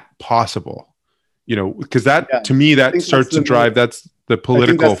that possible? You know, because that to me, that starts to drive, that's the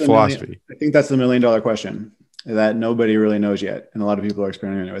political philosophy. I think that's the $1 million question that nobody really knows yet. And a lot of people are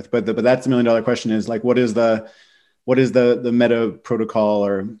experimenting with, but that's the $1 million question is like, what is the meta protocol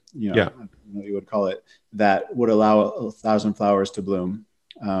or, you know, I don't know what you would call it, that would allow 1,000 flowers to bloom?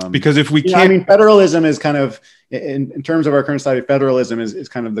 Because if we can't, I mean, federalism is kind of, in terms of our current society, federalism is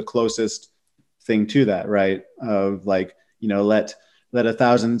kind of the closest thing to that, right? Of like, you know, let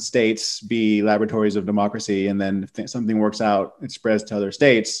 1,000 states be laboratories of democracy, and then if something works out, it spreads to other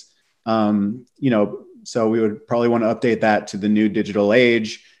states. You know, so we would probably want to update that to the new digital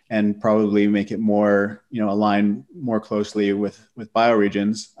age and probably make it more, you know, align more closely with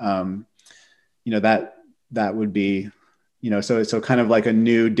bioregions. You know, that would be, you know, so kind of like a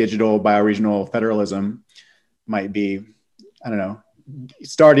new digital bioregional federalism might be, I don't know,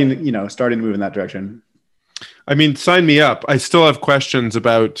 starting to move in that direction. I mean, sign me up. I still have questions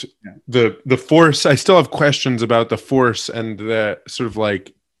about the force. I still have questions about the force and the sort of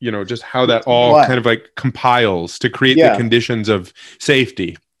like, you know, just how that all kind of like compiles to create the conditions of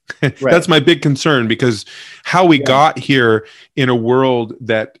safety. That's my big concern, because how we got here in a world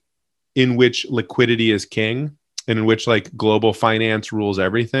in which liquidity is king and in which like global finance rules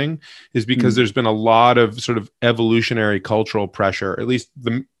everything is because there's been a lot of sort of evolutionary cultural pressure, at least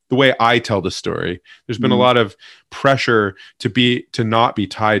the way I tell the story. There's been a lot of pressure to not be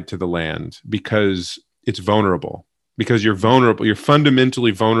tied to the land because it's vulnerable, because you're vulnerable. You're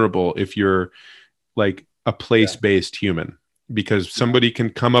fundamentally vulnerable if you're like a place-based human, because somebody can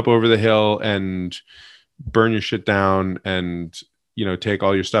come up over the hill and burn your shit down and, you know, take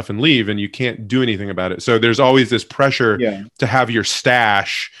all your stuff and leave, and you can't do anything about it. So there's always this pressure to have your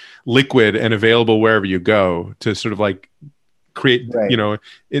stash liquid and available wherever you go, to sort of like create, you know,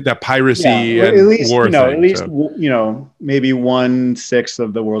 that piracy and war thing. At least, you know, maybe 1/6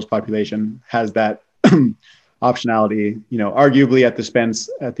 of the world's population has that optionality, you know, arguably at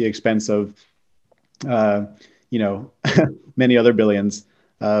the expense of, you know, many other billions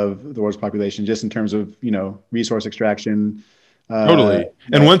of the world's population, just in terms of, you know, resource extraction. Totally.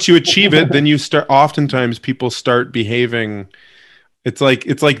 And once you achieve it, then oftentimes people start behaving. It's like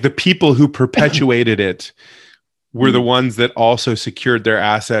the people who perpetuated it were the ones that also secured their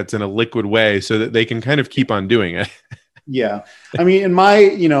assets in a liquid way so that they can kind of keep on doing it. Yeah. I mean, in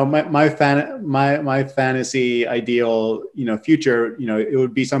my fantasy ideal, you know, future, you know, it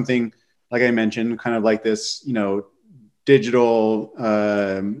would be something like I mentioned, kind of like this, you know, digital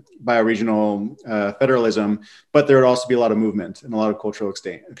bioregional federalism, but there would also be a lot of movement and a lot of cultural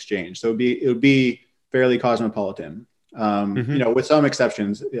exchange. So it would be fairly cosmopolitan, you know, with some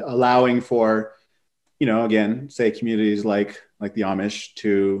exceptions, allowing for, you know, again, say communities like the Amish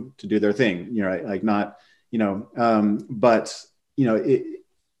to do their thing, you know, like not, you know, but you know,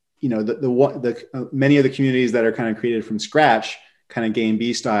 the many of the communities that are kind of created from scratch, kind of game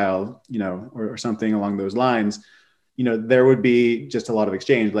B style, you know, or something along those lines, you know, there would be just a lot of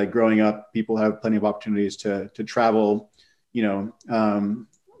exchange. Like growing up, people have plenty of opportunities to travel, you know,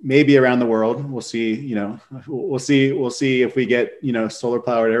 maybe around the world. We'll see, we'll see if we get, solar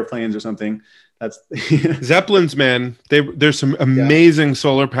powered airplanes or something. That's Zeppelins, man. There's some amazing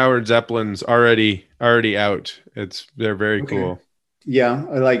solar powered Zeppelins already out. They're very cool. Yeah,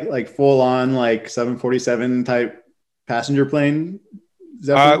 like full on like 747 type passenger plane.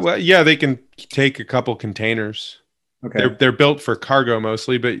 Well, yeah, they can take a couple containers. Okay, they're built for cargo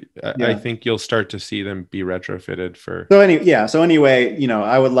mostly, but I think you'll start to see them be retrofitted for. So anyway,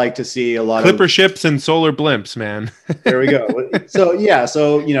 I would like to see a lot Clipper ships and solar blimps, man. There we go. So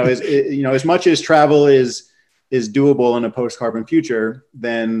as much as travel is doable in a post carbon future,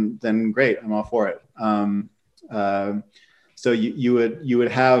 then great, I'm all for it. So you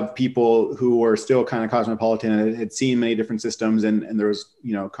would have people who were still kind of cosmopolitan and had seen many different systems, and there was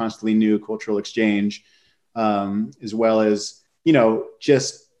constantly new cultural exchange, as well as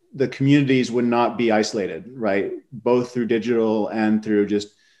just the communities would not be isolated, right? Both through digital and through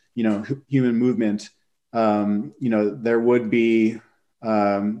just human movement. There would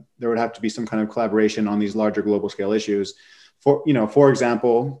have to be some kind of collaboration on these larger global scale issues. For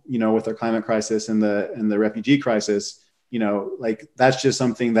example, with the climate crisis and the refugee crisis. Like that's just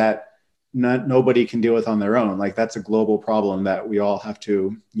something that nobody can deal with on their own. Like that's a global problem that we all have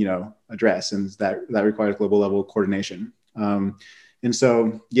to, address, and that requires global level coordination. And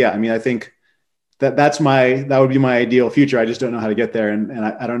so, I think that would be my ideal future. I just don't know how to get there. And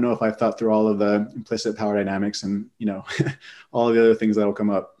I don't know if I've thought through all of the implicit power dynamics and, all of the other things that'll come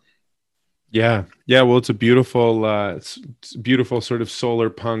up. Yeah. Yeah. Well, it's a beautiful, sort of solar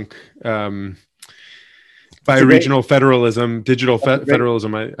punk, bi-regional federalism, digital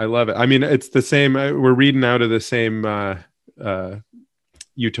federalism. I love it. I mean, it's the same. We're reading out of the same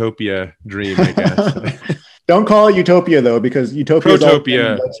utopia dream, I guess. Don't call it utopia though, because utopia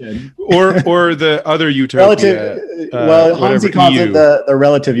protopia, or the other utopia. Hansi calls it the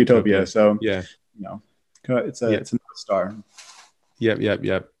relative utopia. So yeah, it's a North Star.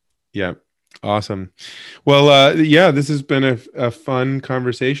 Yep. Awesome. Well, this has been a fun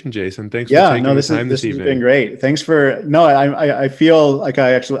conversation, Jason. Thanks for taking the time this evening. This has been great. Thanks for I feel like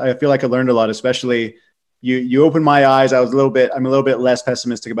I learned a lot, especially you opened my eyes. I'm a little bit less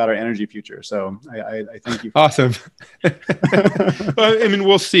pessimistic about our energy future. So I thank you. Awesome. I mean,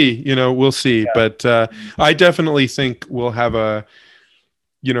 we'll see, we'll see, but I definitely think we'll have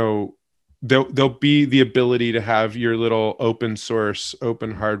there'll be the ability to have your little open source,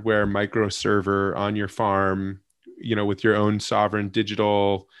 open hardware micro server on your farm, with your own sovereign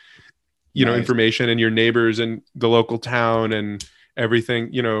digital, nice. Information, and your neighbors and the local town and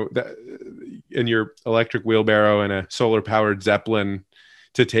everything, and your electric wheelbarrow and a solar powered Zeppelin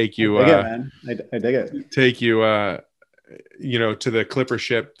to take you, I dig it. Take you, to the clipper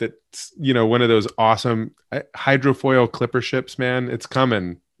ship. That's, one of those awesome hydrofoil clipper ships, man. It's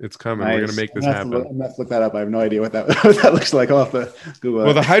coming. Nice. We're going to make this happen. I'm going to have to look that up. I have no idea what that looks like. I'll have to Google it.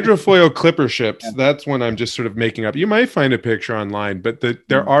 Well, the hydrofoil clipper ships, that's one I'm just sort of making up. You might find a picture online, but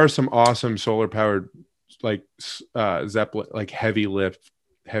there are some awesome solar powered, like Zeppelin, like heavy lift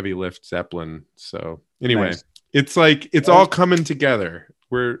Zeppelin. So anyway, nice. It's all coming together.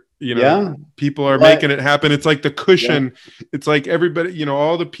 We're, people are making it happen. It's like the cushion. Yeah. It's like everybody,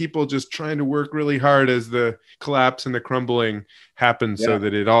 all the people just trying to work really hard as the collapse and the crumbling happens, so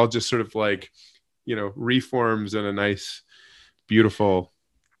that it all just sort of like, reforms in a nice, beautiful.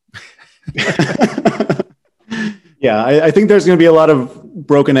 Yeah, I think there's going to be a lot of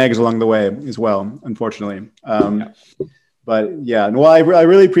broken eggs along the way as well, unfortunately. But I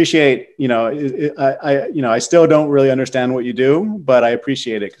really appreciate, I still don't really understand what you do, but I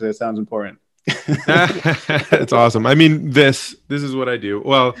appreciate it because it sounds important. It's awesome. I mean, this is what I do.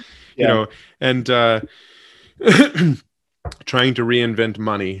 Well, and trying to reinvent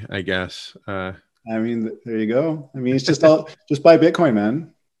money, I guess. I mean, there you go. I mean, it's just buy Bitcoin,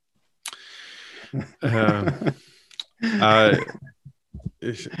 man.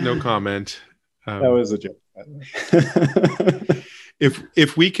 No comment. That was a joke.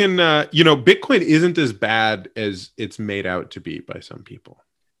 If we can, Bitcoin isn't as bad as it's made out to be by some people.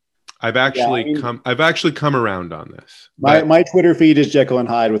 I've actually come around on this. My Twitter feed is Jekyll and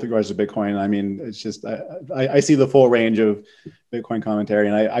Hyde with regards to Bitcoin. I mean, it's just I see the full range of Bitcoin commentary,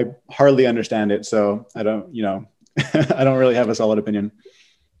 and I hardly understand it. So I don't, I don't really have a solid opinion.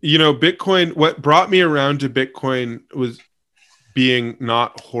 Bitcoin. What brought me around to Bitcoin was being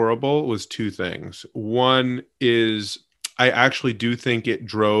not horrible was two things. One is I actually do think it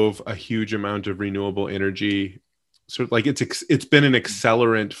drove a huge amount of renewable energy. Sort of like it's been an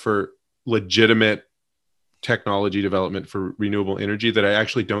accelerant for legitimate technology development for renewable energy that I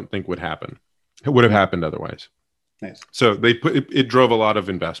actually don't think would have happened otherwise. Nice. So it drove a lot of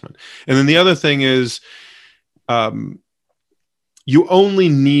investment. And then the other thing is, you only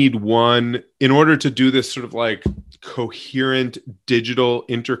need one in order to do this sort of like coherent, digital,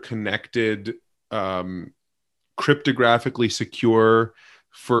 interconnected, cryptographically secure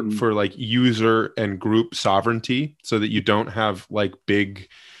for like user and group sovereignty, so that you don't have like big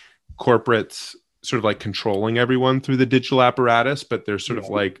corporates sort of like controlling everyone through the digital apparatus, but they're sort of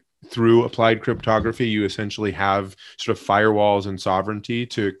like through applied cryptography, you essentially have sort of firewalls and sovereignty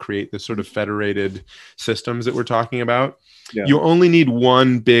to create this sort of federated systems that we're talking about. Yeah. You only need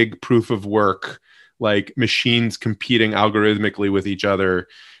one big proof of work, like machines competing algorithmically with each other,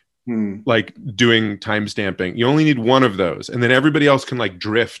 like doing timestamping. You only need one of those, and then everybody else can like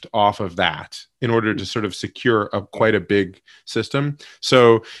drift off of that in order to sort of secure quite a big system.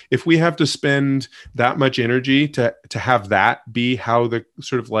 So if we have to spend that much energy to have that be how the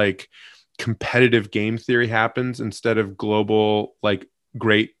sort of like competitive game theory happens, instead of global like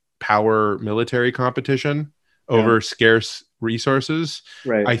great power military competition over scarce resources,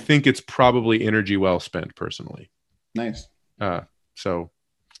 right, I think it's probably energy well spent, personally. Nice. So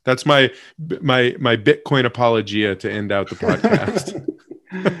that's my Bitcoin apologia to end out the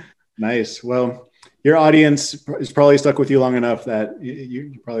podcast. Nice. Well, your audience is probably stuck with you long enough that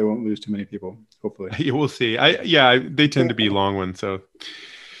you probably won't lose too many people, hopefully. We'll see. They tend to be long ones. So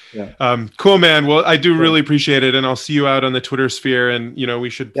yeah. Cool, man. Well, I do really appreciate it. And I'll see you out on the Twitter sphere, and, we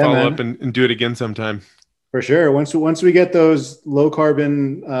should follow up and do it again sometime. For sure. Once we get those low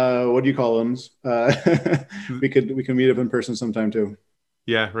carbon, what do you call them? we can meet up in person sometime too.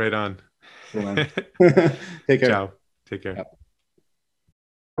 Yeah, right on. Cool, man. Take care. Ciao. Take care. Yep.